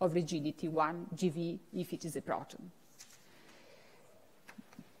 gigavolt of rigidity, 1 GeV if it is a proton.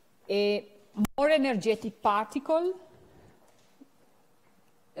 A more energetic particle,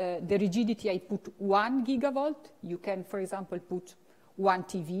 the rigidity I put 1 gigavolt, you can, for example, put 1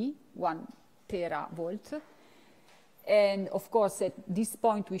 TeV, 1 teravolt. And of course, at this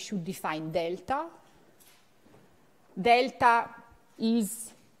point, we should define delta. Delta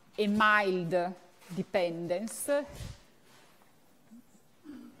is a mild dependence.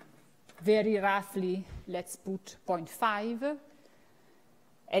 Very roughly, let's put 0.5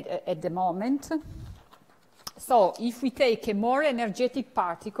 at the moment. So if we take a more energetic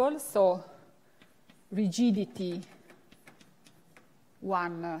particle, so rigidity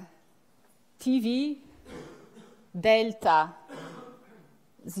 1 TeV, delta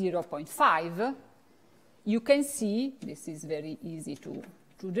 0.5, you can see, this is very easy to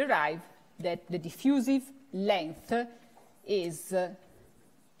derive, that the diffusive length is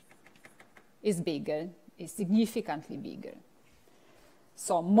bigger, is significantly bigger.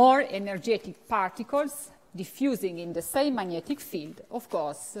 So more energetic particles diffusing in the same magnetic field, of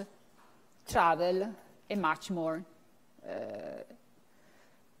course, travel a much more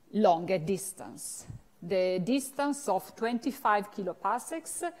longer distance. The distance of 25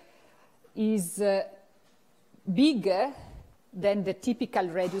 kiloparsecs is bigger than the typical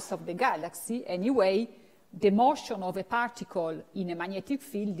radius of the galaxy. Anyway, the motion of a particle in a magnetic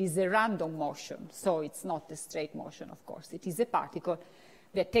field is a random motion, so it's not a straight motion, of course. It is a particle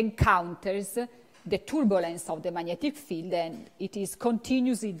that encounters the turbulence of the magnetic field, and it is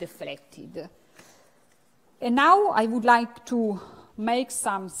continuously deflected. And now I would like to make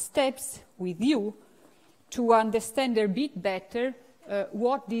some steps with you to understand a bit better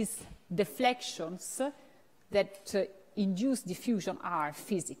what these deflections that induce diffusion are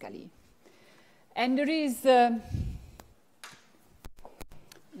physically. And there is,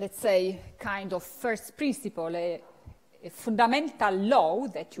 let's say, kind of first principle, a fundamental law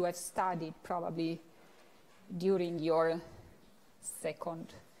that you have studied probably during your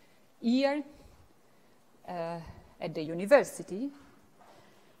second year at the university.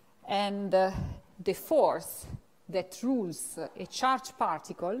 And the force that rules a charged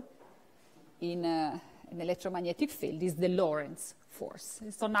particle in an electromagnetic field is the Lorentz force.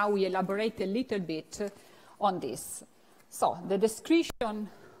 So now we elaborate a little bit on this. So the description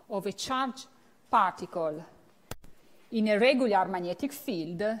of a charged particle in a regular magnetic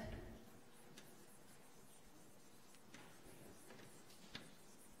field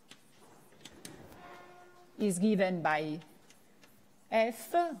is given by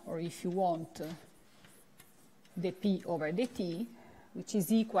F, or if you want, the P over the T, which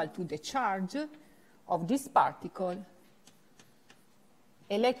is equal to the charge of this particle,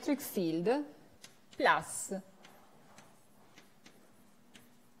 electric field, plus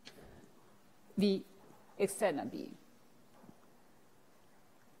V external beam.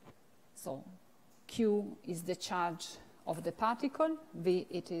 So Q is the charge of the particle, V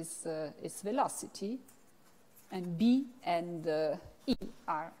it is its velocity, and B and E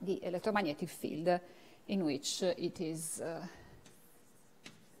are the electromagnetic field in which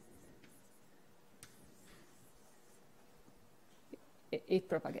it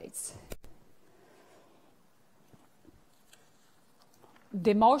propagates.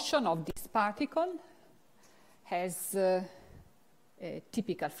 The motion of this particle has a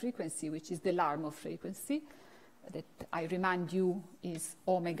typical frequency, which is the Larmor frequency, that I remind you is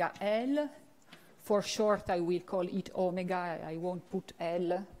omega L. For short, I will call it omega. I won't put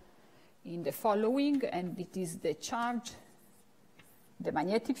L in the following, and it is the charge, the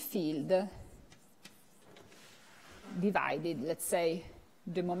magnetic field, divided, let's say,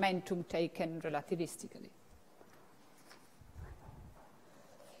 the momentum taken relativistically.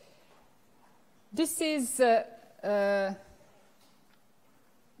 This is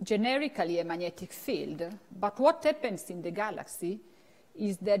generically a magnetic field, but what happens in the galaxy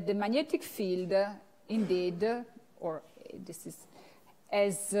is that the magnetic field indeed, or this is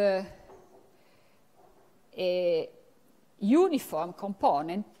as a uniform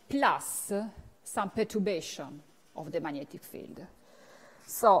component plus some perturbation of the magnetic field.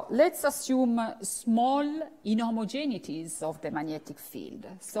 So let's assume small inhomogeneities of the magnetic field.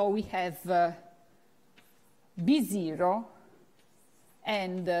 So we have B0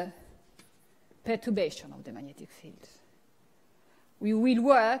 and perturbation of the magnetic field. We will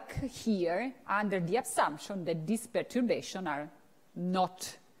work here under the assumption that these perturbations are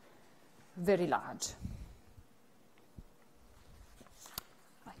not very large.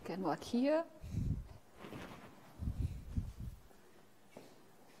 I can work here.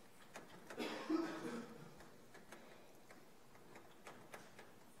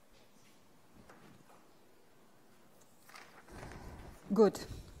 Good.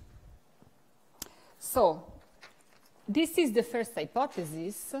 So this is the first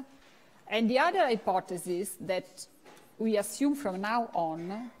hypothesis, and the other hypothesis that we assume from now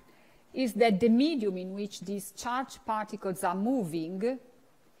on is that the medium in which these charged particles are moving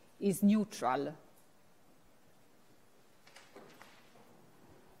is neutral.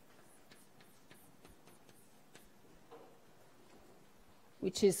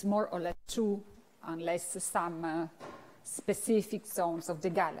 Which is more or less true unless some specific zones of the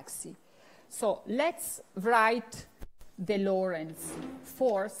galaxy. So let's write the Lorentz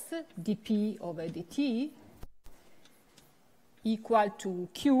force, dP over dt, equal to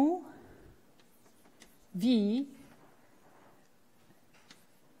Q, V,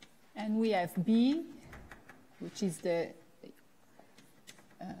 and we have B, which is the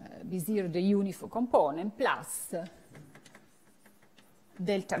B0, the uniform component, plus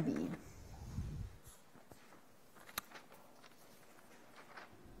delta B.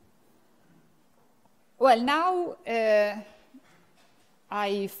 Well, now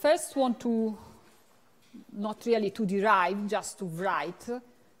I first want to, not really to derive, just to write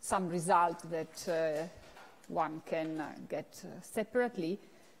some result that one can get separately,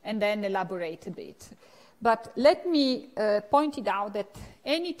 and then elaborate a bit. But let me point it out that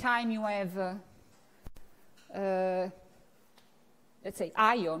any time you have, let's say,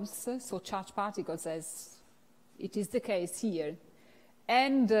 ions, so charged particles, as it is the case here,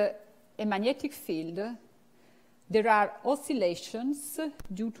 and a magnetic field, there are oscillations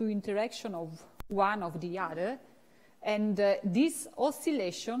due to interaction of one of the other, and these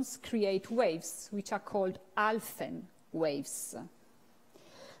oscillations create waves which are called Alphen waves.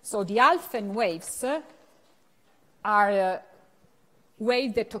 So the Alphen waves are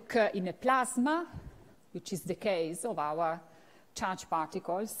waves that occur in a plasma, which is the case of our charged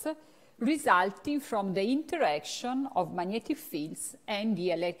particles, resulting from the interaction of magnetic fields and the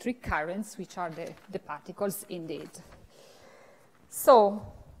electric currents, which are the particles indeed. So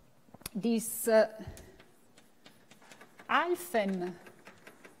these Alphen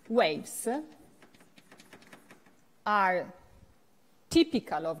waves are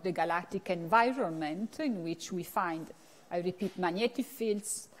typical of the galactic environment in which we find, I repeat, magnetic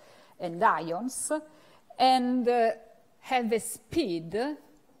fields and ions, and have a speed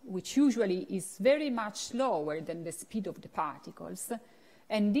which usually is very much lower than the speed of the particles.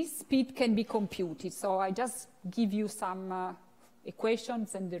 And this speed can be computed. So I just give you some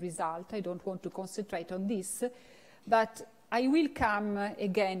equations and the result. I don't want to concentrate on this, but I will come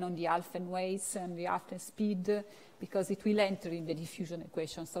again on the Alphen waves and the Alphen speed because it will enter in the diffusion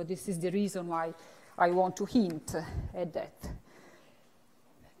equation. So this is the reason why I want to hint at that.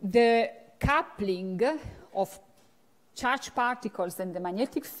 The coupling of charged particles and the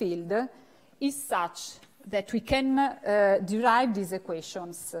magnetic field is such that we can derive these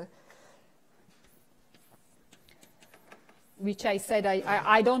equations, which I said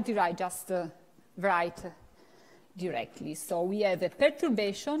I don't derive, just write directly. So we have a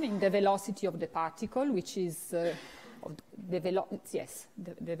perturbation in the velocity of the particle, which is the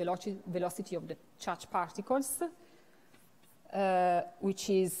velocity of the charged particles, which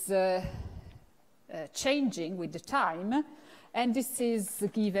is changing with the time, and this is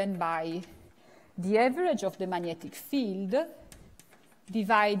given by the average of the magnetic field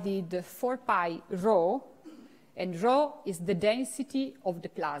divided 4 pi rho, and rho is the density of the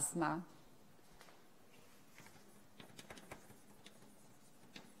plasma.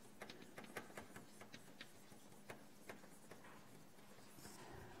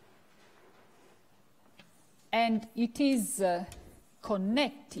 And it is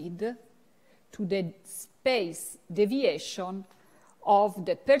connected to the space deviation of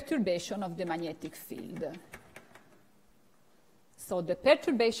the perturbation of the magnetic field. So the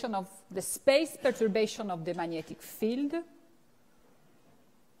perturbation of the space perturbation of the magnetic field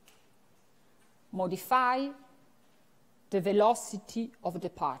modify the velocity of the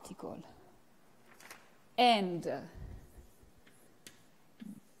particle. And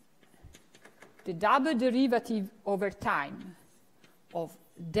the double derivative over time of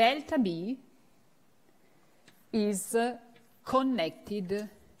delta B is connected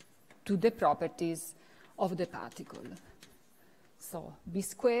to the properties of the particle. So B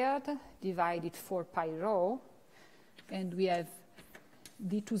squared divided 4 pi rho, and we have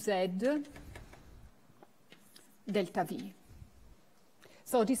D to Z delta V.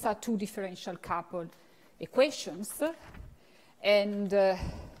 So these are two differential coupled equations, and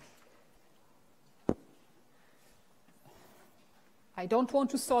I don't want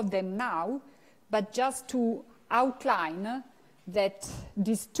to solve them now, but just to outline that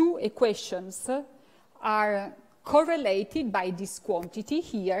these two equations are correlated by this quantity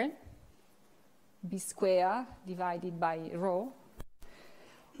here, B squared divided by rho,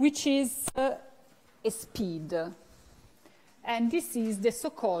 which is a speed. And this is the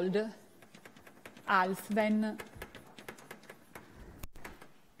so-called Alphen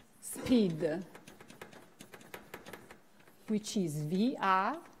speed, which is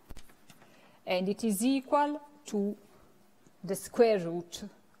VR, and it is equal to the square root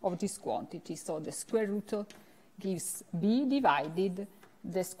of this quantity. So the square root gives B divided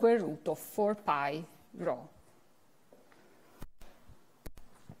the square root of 4 pi rho.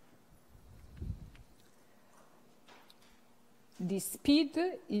 The speed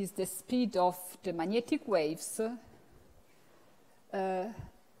is the speed of the magnetic waves,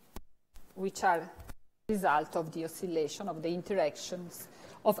 which are the result of the oscillation of the interactions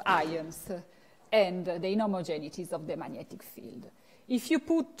of ions and the inhomogeneities of the magnetic field. If you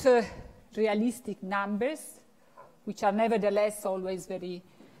put realistic numbers, which are nevertheless always very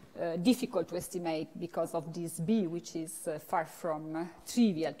difficult to estimate because of this B, which is far from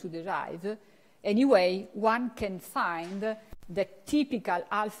trivial to derive, anyway, one can find that typical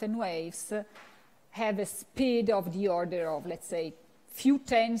Alphen waves have a speed of the order of, let's say, few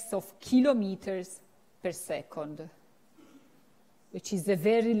tenths of kilometers per second, which is a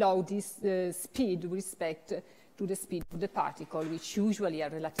very low speed with respect to the speed of the particle, which usually are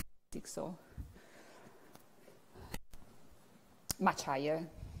relativistic, so much higher.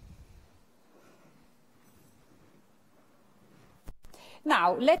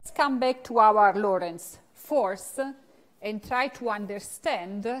 Now, let's come back to our Lorentz force and try to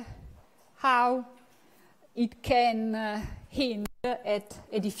understand how it can hint at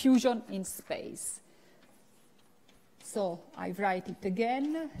a diffusion in space. So I write it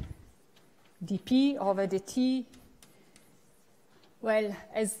again, dp over dt. Well,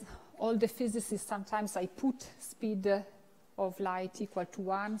 as all the physicists, sometimes I put speed of light equal to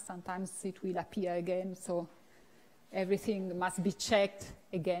 1, sometimes it will appear again, so everything must be checked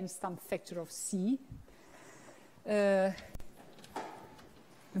against some factor of c.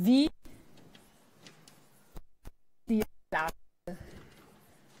 V plus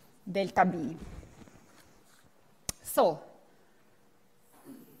delta B. So,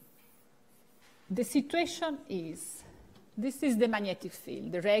 the situation is, this is the magnetic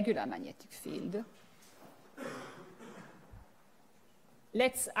field, the regular magnetic field.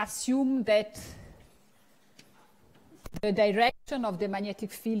 Let's assume that the direction of the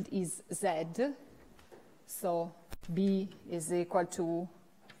magnetic field is Z. So B is equal to,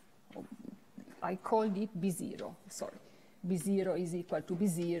 I called it B0, sorry. B0 is equal to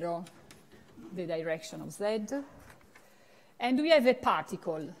B0, the direction of Z. And we have a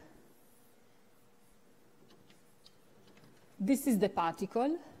particle. This is the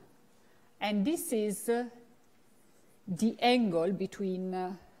particle, and this is the angle between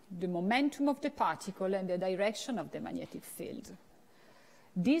the momentum of the particle and the direction of the magnetic field.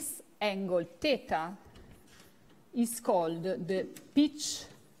 This angle theta is called the pitch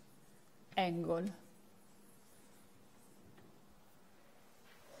angle.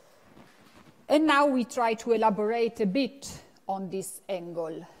 And now we try to elaborate a bit on this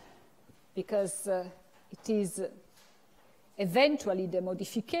angle, because it is eventually the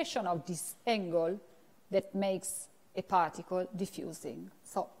modification of this angle that makes a particle diffusing.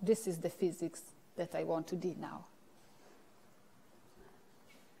 So this is the physics that I want to do now.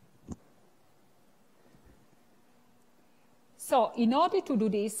 So in order to do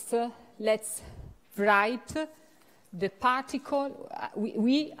this, let's write the particle.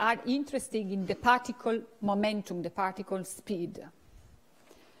 We are interested in the particle momentum, the particle speed.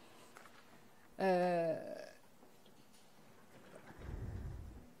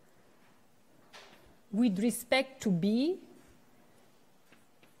 With respect to B,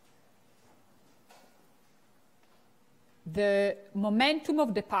 the momentum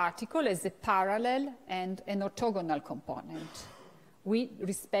of the particle is a parallel and an orthogonal component with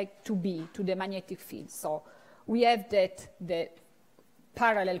respect to B, to the magnetic field. So we have that the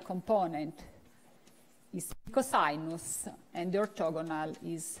parallel component is P cosinus and the orthogonal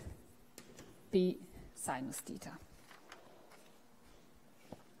is P sinus theta.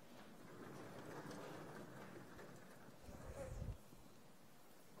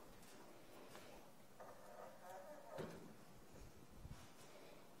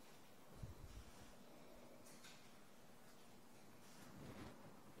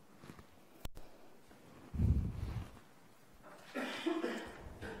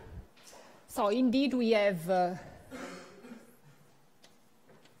 So indeed we have,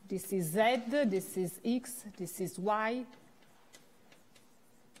 this is Z, this is X, this is Y.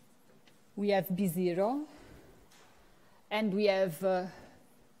 We have B0, and we have a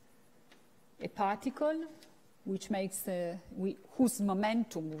particle which makes, whose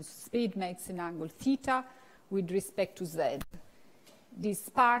momentum, whose speed makes an angle theta with respect to Z. This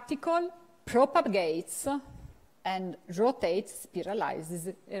particle propagates and rotates,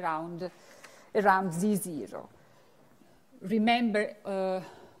 spiralizes around Z0. Remember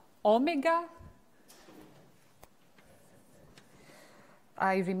omega,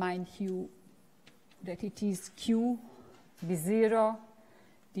 I remind you that it is Q B0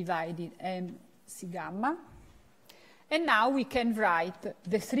 divided M C gamma. And now we can write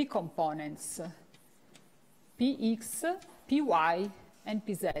the three components, Px, Py, and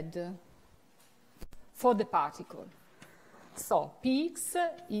Pz for the particle. So Px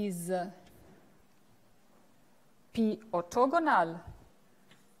is P orthogonal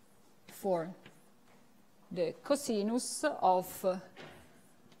for the cosinus of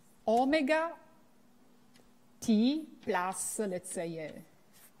omega t plus, let's say, a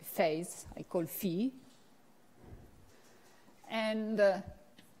phase, I call phi. And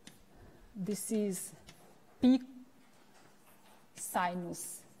this is P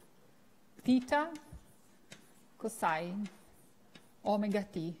sinus theta cosine omega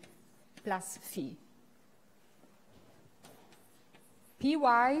t plus phi. Py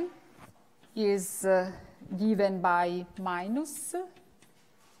is given by minus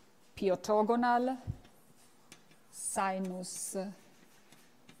P orthogonal sinus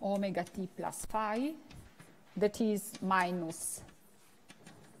omega t plus phi, that is minus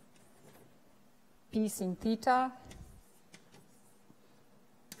P sin theta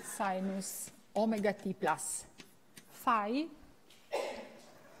sinus omega t plus phi,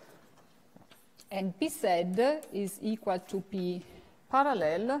 and Pz is equal to P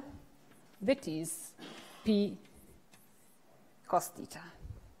parallel, that is P cos theta.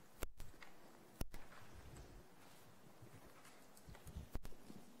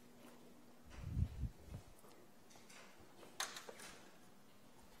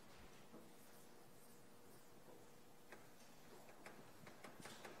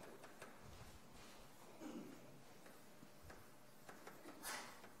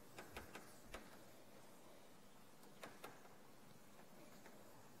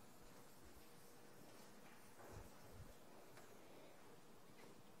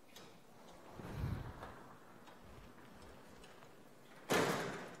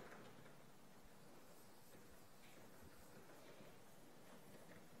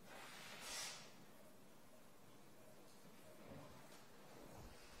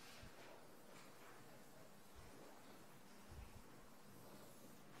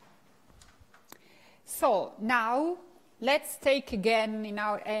 So now let's take again in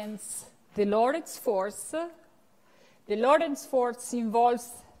our hands the Lorentz force. The Lorentz force involves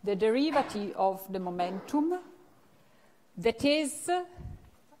the derivative of the momentum. That is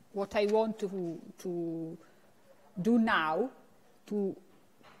what I want to do now, to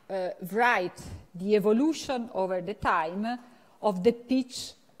write the evolution over the time of the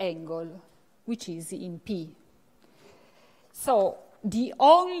pitch angle, which is in P. So the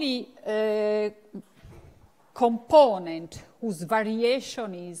only component whose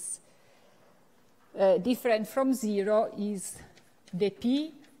variation is different from 0 is the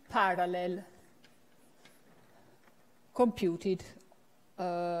P parallel computed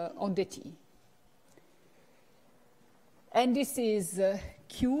on the T. And this is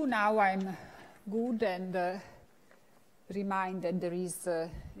Q. Now I'm good and remind that there is a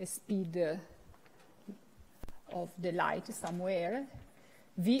speed of the light somewhere.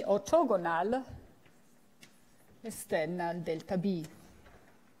 V orthogonal external delta B.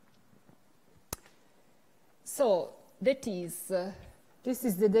 So that is, this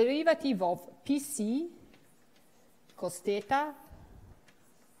is the derivative of PC cos theta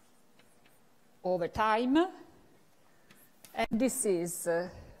over time, and this is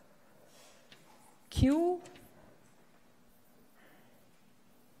Q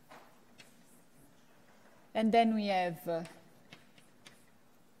and then we have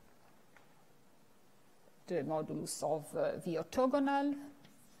the modulus of V orthogonal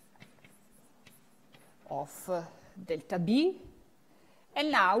of delta B.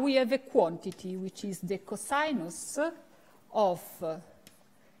 And now we have a quantity, which is the cosinus of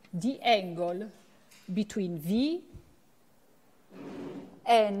the angle between V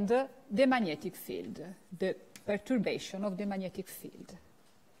and the magnetic field, the perturbation of the magnetic field.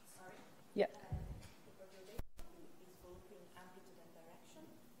 Sorry? Yeah. The perturbation is both in amplitude and direction,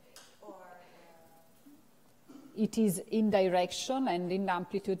 or? It is in direction, and in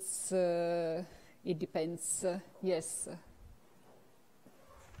amplitudes it depends, yes.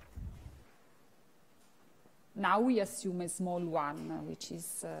 Now we assume a small one, which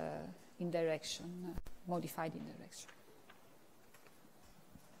is in direction, modified in direction.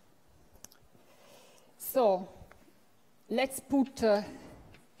 So let's put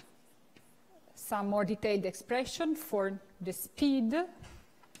some more detailed expression for the speed,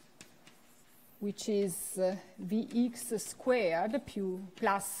 which is Vx squared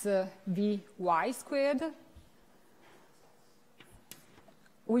plus Vy squared,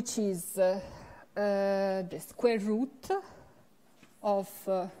 which is the square root of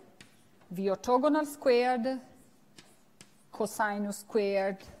V orthogonal squared cosinus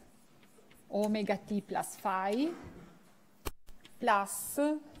squared omega t plus phi plus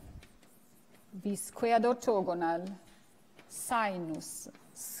V squared orthogonal sinus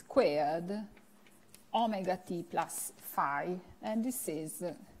squared omega t plus phi, and this is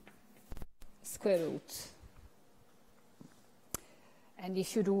square root. And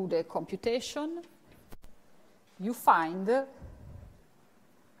if you do the computation, you find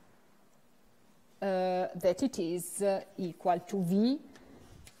that it is equal to V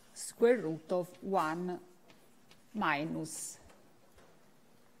square root of 1 minus.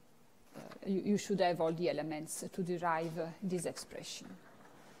 You should have all the elements to derive this expression.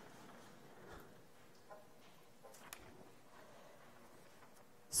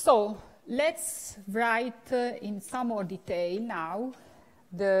 So let's write in some more detail now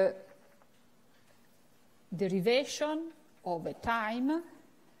the derivation of a time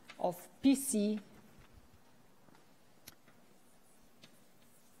of PC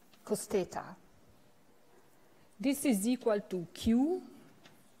cos theta. This is equal to Q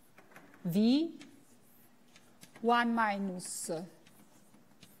V 1 minus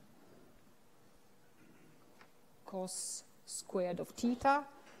cos squared of theta,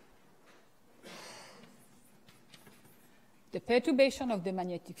 the perturbation of the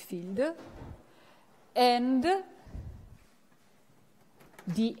magnetic field, and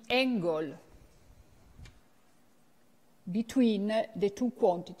the angle between the two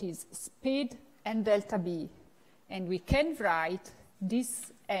quantities, speed and delta B. And we can write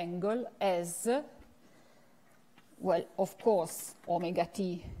this angle as, well, of course, omega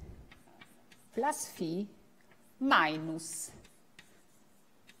t plus phi minus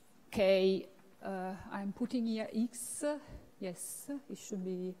k. I'm putting here x. Yes, it should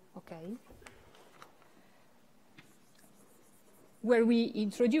be okay. Where we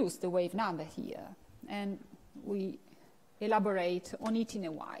introduce the wave number here, and we elaborate on it in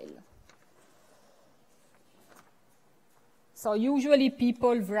a while. So usually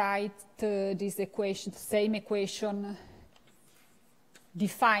people write this equation, the same equation,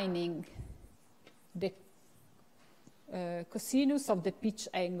 defining the cosinus of the pitch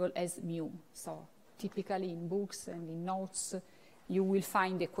angle as mu. So typically in books and in notes, you will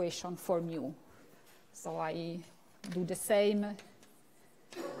find the equation for mu. So I do the same,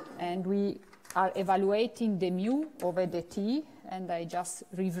 and we are evaluating the mu over the t, and I just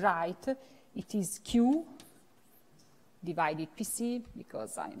rewrite it is q divided pc,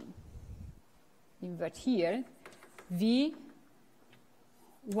 because I'm invert here, v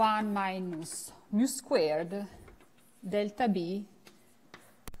 1 minus mu squared delta b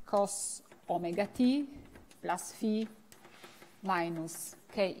cos omega t plus phi minus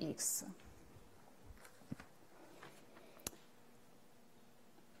kx.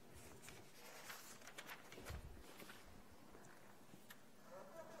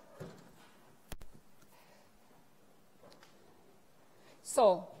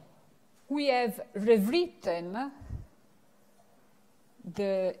 So we have rewritten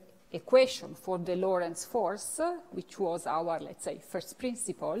the equation for the Lorentz force, which was our, let's say, first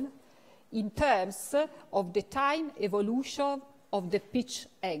principle, in terms of the time evolution of the pitch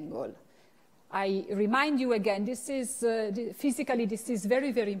angle. I remind you again, this is, physically, this is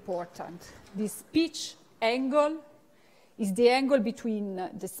very, very important. This pitch angle is the angle between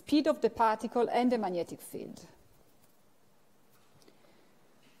the speed of the particle and the magnetic field.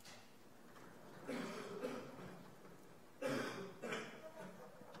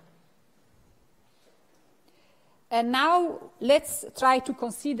 And now let's try to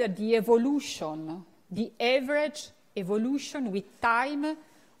consider the evolution, the average evolution with time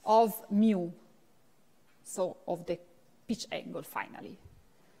of mu, so of the pitch angle finally.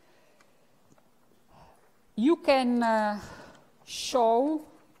 You can show,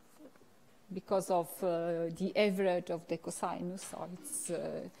 because of the average of the cosinus,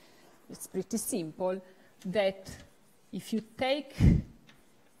 so it's pretty simple, that if you take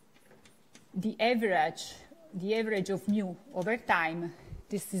the average of mu over time,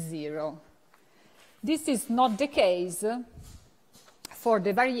 this is 0. This is not the case for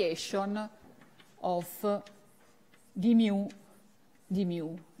the variation of d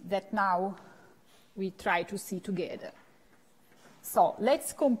mu that now we try to see together. So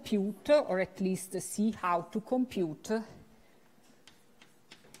let's compute, or at least see how to compute,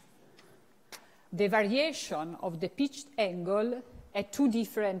 the variation of the pitched angle at two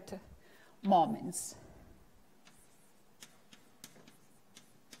different moments.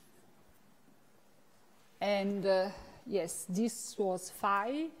 And yes, this was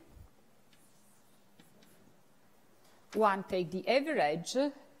phi. One take the average,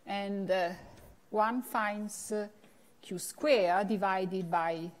 and one finds q squared divided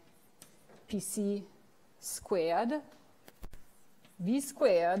by pc squared, v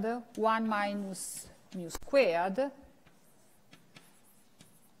squared, 1 minus mu squared,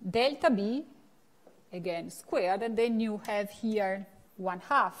 delta b, again squared, and then you have here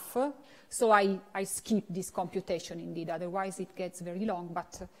 1/2. So I skip this computation indeed, otherwise it gets very long,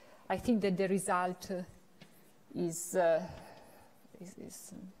 but I think that the result is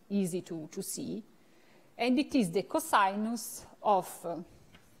easy to see. And it is the cosinus of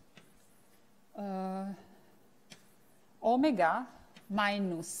omega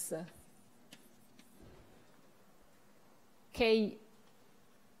minus k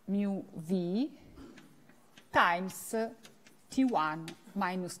mu v times T1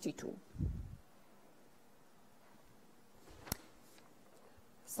 minus T2.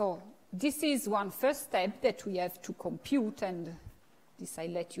 So this is one first step that we have to compute, and this I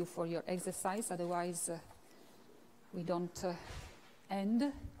let you for your exercise, otherwise we don't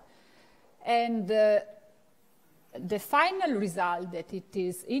end. And the final result that it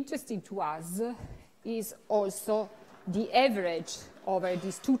is interesting to us is also the average over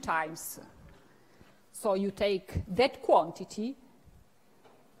these two times. So you take that quantity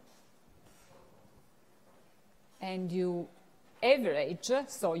and you average,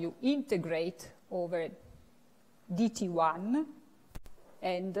 so you integrate over dt1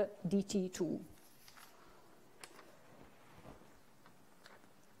 and dt2.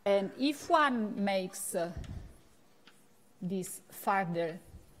 And if one makes this further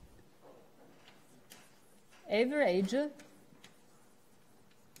average,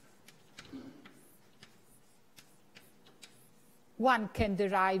 one can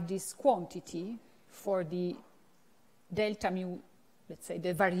derive this quantity for the delta mu, let's say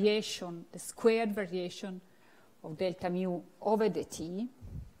the variation, the squared variation of delta mu over the t,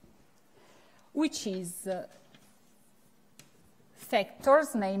 which is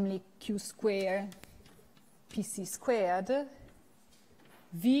factors, namely q squared, pc squared,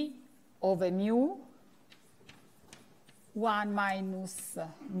 v over mu, 1 minus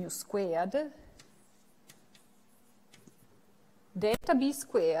mu squared, delta B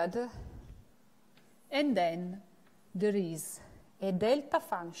squared, and then there is a delta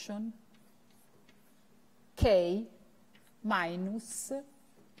function k minus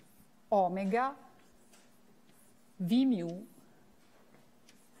omega v mu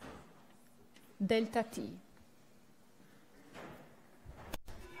delta t.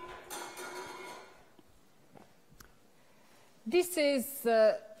 This is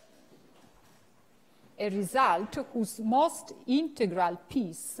a result whose most integral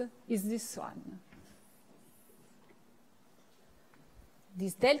piece is this one.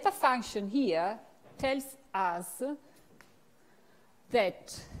 This delta function here tells us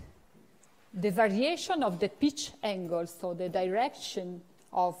that the variation of the pitch angle, so the direction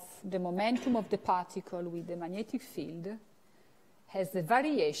of the momentum of the particle with the magnetic field, has a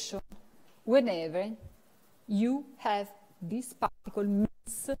variation whenever you have this particle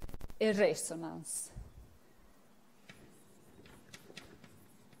meets a resonance.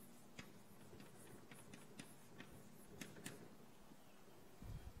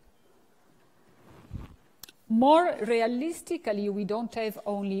 More realistically, we don't have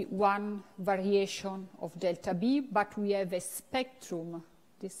only one variation of delta B, but we have a spectrum.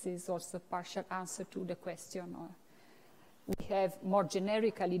 This is also a partial answer to the question. We have more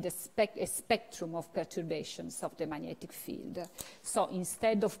generically a spectrum of perturbations of the magnetic field. So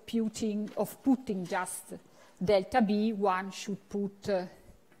instead of putting just delta B, one should put a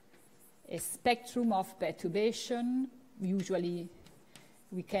spectrum of perturbation. Usually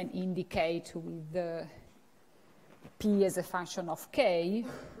we can indicate with the P as a function of K,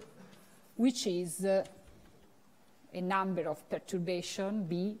 which is a number of perturbation,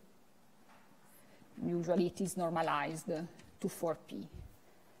 B. Usually it is normalized to 4P.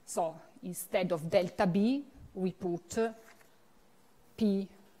 So instead of delta B, we put P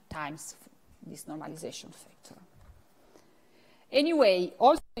times this normalization factor. Anyway,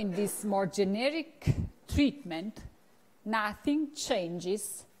 also in this more generic treatment, nothing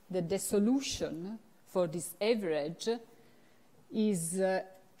changes that the solution for this average is,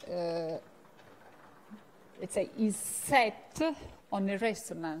 let's say, is set on a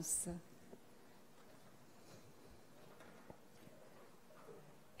resonance.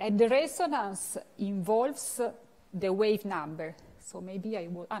 And the resonance involves the wave number. So maybe I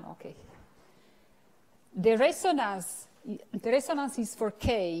will, no, okay. The resonance is for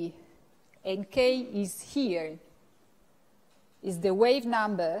K, and K is here, is the wave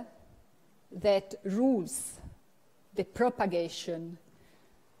number that rules the propagation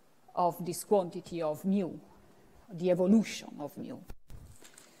of this quantity of mu, the evolution of mu.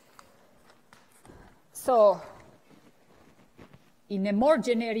 So, in a more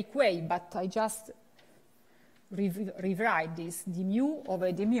generic way, but I just rewrite this, d mu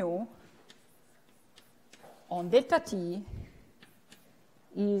over d mu on delta t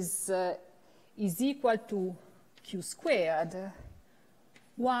is equal to q squared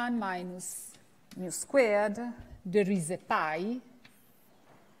 1 minus mu squared, there is a pi,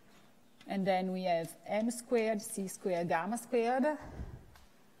 and then we have m squared, c squared, gamma squared.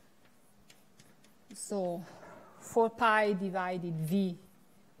 So 4 pi divided v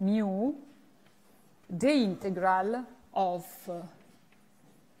mu, the integral of,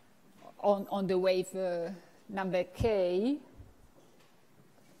 on the wave number k,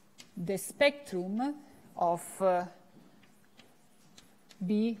 the spectrum of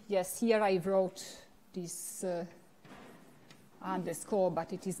B, yes, here I wrote this underscore,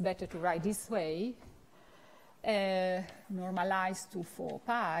 but it is better to write this way, normalized to 4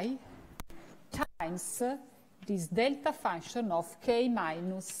 pi, times this delta function of k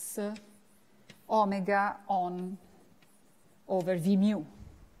minus omega on over v mu.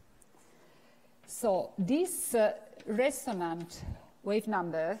 So this resonant wave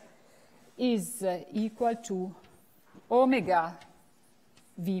number is equal to omega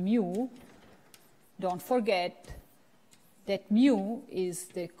v mu. Don't forget that mu is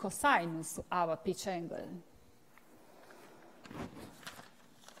the cosinus of our pitch angle.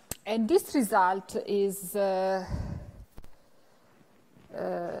 And this result is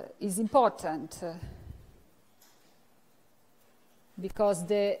important because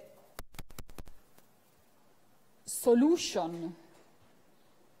the solution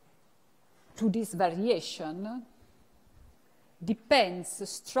to this variation depends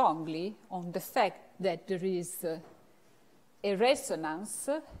strongly on the fact that there is a resonance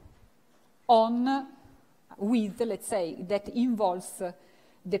on with, let's say, that involves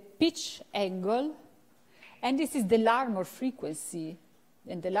the pitch angle, and this is the Larmor frequency,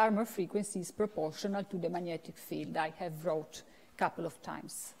 and the Larmor frequency is proportional to the magnetic field I have wrote a couple of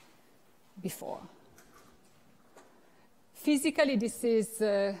times before. physically, this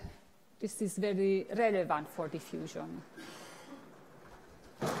is very relevant for diffusion.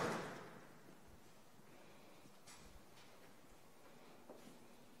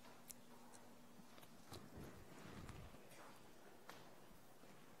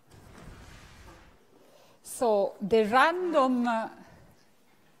 So the random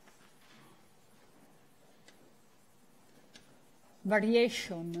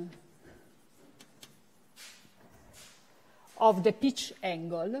variation of the pitch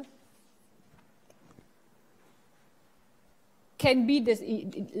angle can be, this,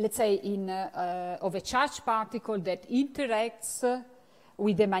 let's say, of a charged particle that interacts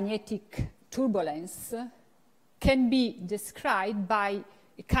with the magnetic turbulence, can be described by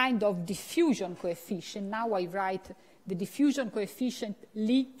a kind of diffusion coefficient. Now I write the diffusion coefficient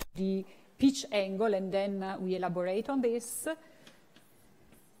linked to the pitch angle, and then we elaborate on this,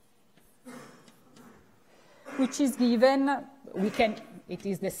 which is given, it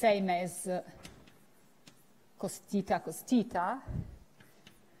is the same as cos theta,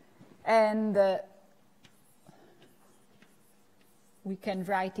 and we can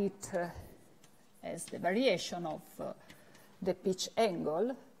write it as the variation of the pitch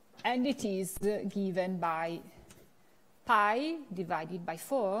angle, and it is given by pi divided by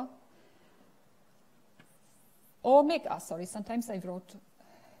 4 omega, sorry, sometimes I wrote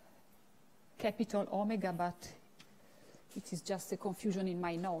capital omega, but it is just a confusion in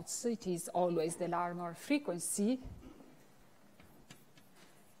my notes. It is always the Larmor frequency.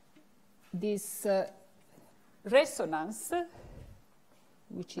 This resonance,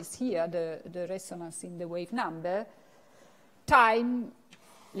 which is here, the resonance in the wave number, time,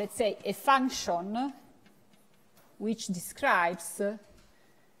 let's say, a function which describes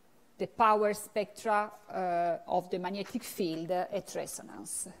the power spectra of the magnetic field at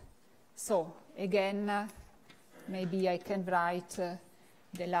resonance. So again, maybe I can write the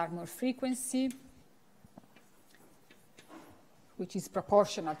Larmor frequency, which is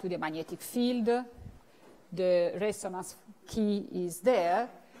proportional to the magnetic field. The resonance key is there,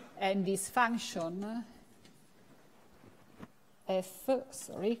 and this function K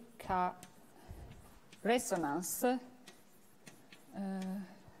resonance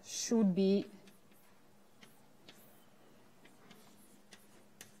should be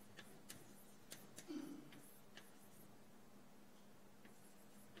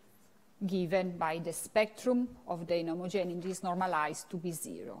given by the spectrum of the inhomogeneities normalized to be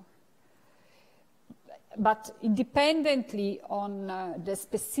 0. But independently on the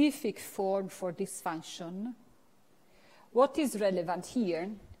specific form for this function, what is relevant here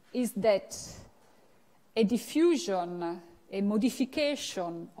is that a diffusion, a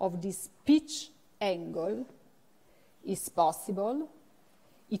modification of this pitch angle is possible.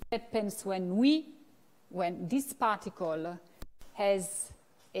 It happens when this particle has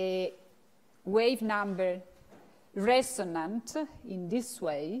a wave number resonant in this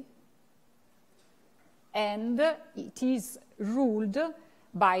way, and it is ruled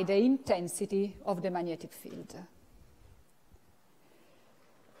by the intensity of the magnetic field.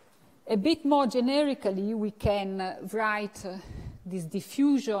 A bit more generically, we can write this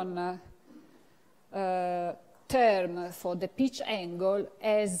diffusion term for the pitch angle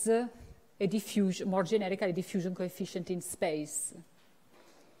as a diffusion, more generically, diffusion coefficient in space.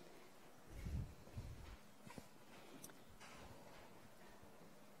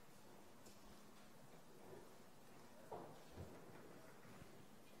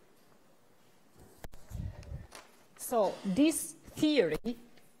 So this theory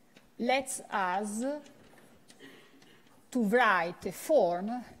lets us to write a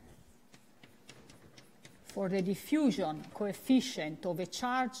form for the diffusion coefficient of a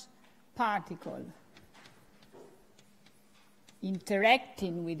charged particle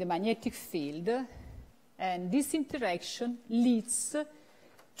interacting with the magnetic field, and this interaction leads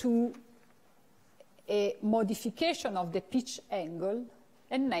to a modification of the pitch angle,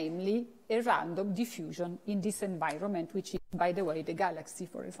 and namely a random diffusion in this environment, which is, by the way, the galaxy,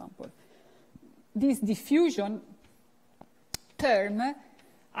 for example. This diffusion term,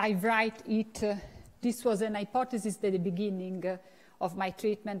 I write it, this was an hypothesis at the beginning of my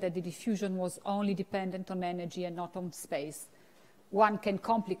treatment, that the diffusion was only dependent on energy and not on space. One can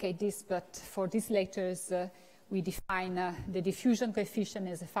complicate this, but for these lectures, we define the diffusion coefficient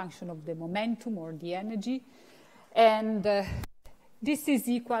as a function of the momentum or the energy. And this is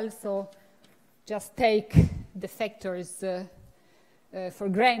equal, so just take the factors for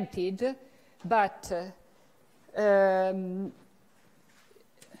granted, but in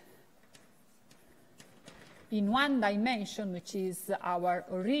one dimension, which is our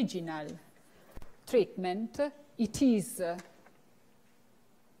original treatment, it is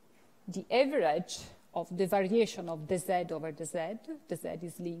the average of the variation of the z over the z. The z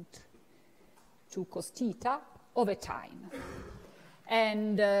is linked to cos theta over time.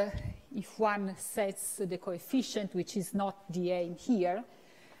 And if one sets the coefficient, which is not the aim here,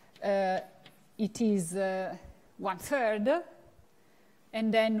 it is 1/3.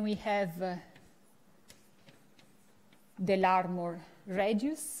 And then we have the Larmor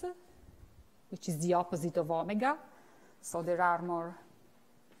radius, which is the opposite of omega. So the Larmor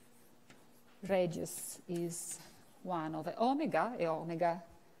radius is 1 over omega, and omega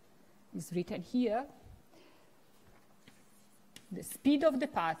is written here. The speed of the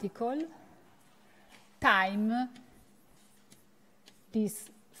particle time this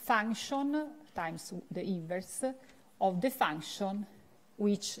function times the inverse of the function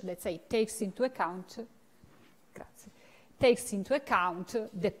which, let's say, takes into account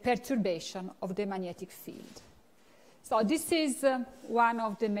the perturbation of the magnetic field. So this is one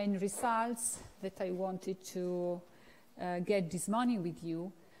of the main results that I wanted to get this morning with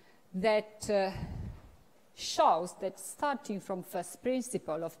you, that shows that starting from first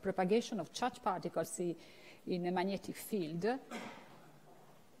principle of propagation of charged particles in a magnetic field,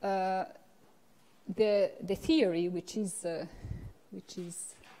 the theory, which is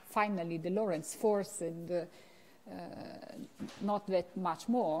finally the Lorentz force and not that much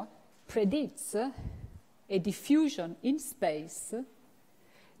more, predicts a diffusion in space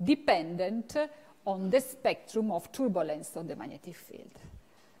dependent on the spectrum of turbulence of the magnetic field.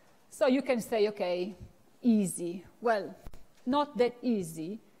 So you can say, okay, easy. Well, not that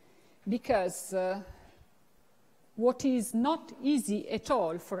easy, because what is not easy at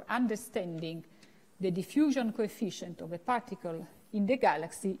all for understanding the diffusion coefficient of a particle in the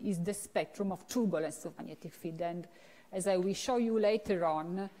galaxy is the spectrum of turbulence of magnetic field. And as I will show you later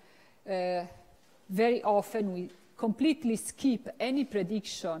on, very often we completely skip any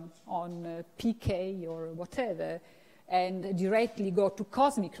prediction on pK or whatever and directly go to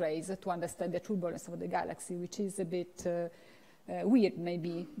cosmic rays to understand the turbulence of the galaxy, which is a bit weird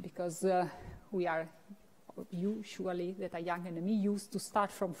maybe, because we are usually, that are younger than me, used to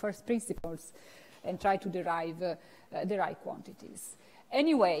start from first principles and try to derive the right quantities.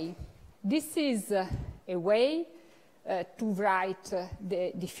 Anyway, this is a way to write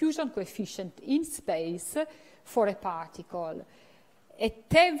the diffusion coefficient in space for a particle. At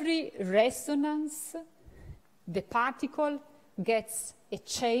every resonance, the particle gets a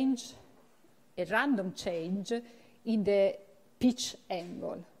change, a random change in the pitch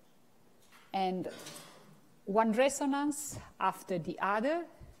angle. And one resonance after the other,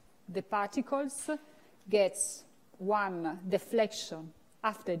 the particles gets one deflection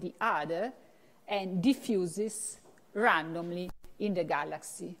after the other and diffuses randomly in the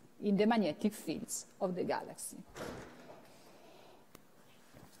galaxy, in the magnetic fields of the galaxy.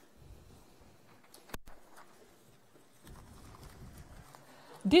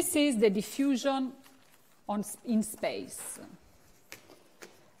 This is the diffusion in space.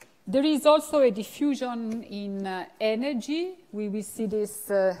 There is also a diffusion in energy. We will see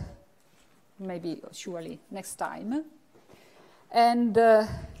this maybe, surely, next time. And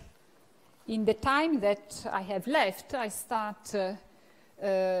in the time that I have left, I start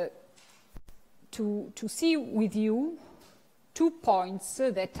to see with you 2 points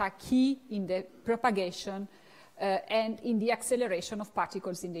that are key in the propagation and in the acceleration of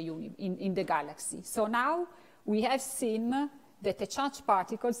particles in the galaxy. So now we have seen that a charged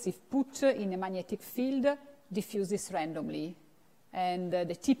particles, if put in a magnetic field, diffuses randomly. And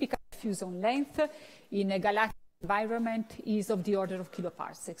the typical diffusion length in a galactic environment is of the order of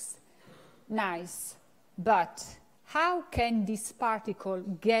kiloparsecs. Nice. But how can this particle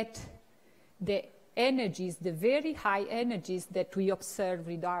get the energies, the very high energies that we observe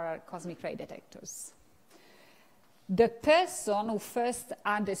with our cosmic ray detectors? The person who first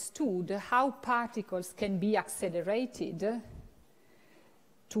understood how particles can be accelerated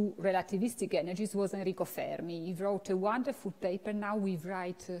to relativistic energies was Enrico Fermi. He wrote a wonderful paper. Now we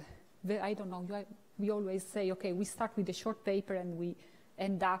write, I don't know, we always say, okay, we start with a short paper and we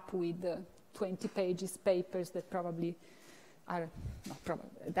end up with 20 pages papers that probably are,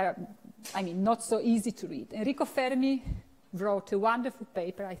 not so easy to read. Enrico Fermi wrote a wonderful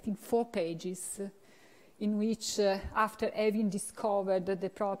paper, I think 4 pages, in which, after having discovered the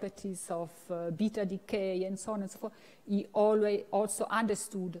properties of beta decay and so on and so forth, he always also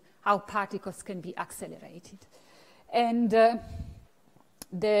understood how particles can be accelerated. And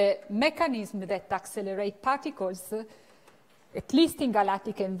the mechanism that accelerate particles, at least in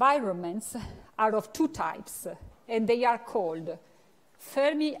galactic environments, are of 2 types, and they are called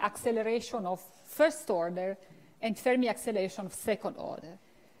Fermi acceleration of first order and Fermi acceleration of second order.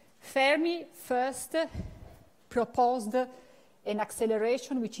 Fermi first proposed an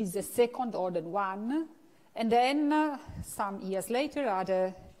acceleration which is a second order one, and then some years later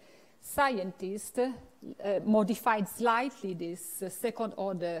other scientists modified slightly this second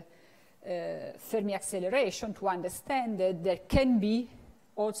order Fermi acceleration to understand that there can be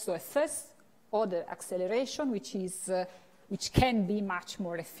also a first order acceleration which can be much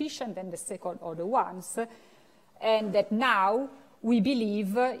more efficient than the second order ones, and that now we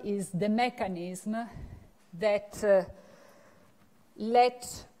believe is the mechanism that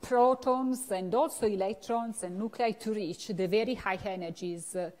let protons and also electrons and nuclei to reach the very high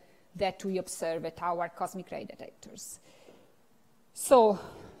energies that we observe at our cosmic ray detectors. So,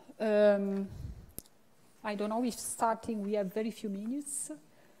 I don't know if starting, we have very few minutes.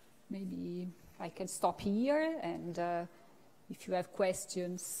 Maybe I can stop here, and if you have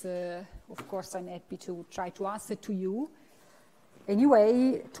questions, of course, I'm happy to try to answer to you.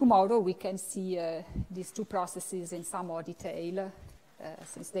 Anyway, tomorrow we can see these two processes in some more detail,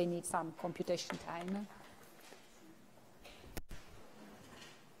 since they need some computation time.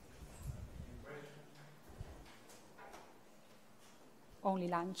 Only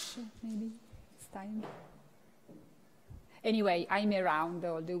lunch, maybe, it's time. Anyway, I'm around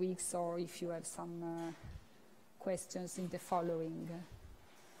all the weeks, or if you have some questions in the following,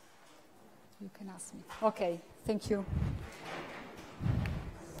 you can ask me. Okay, thank you.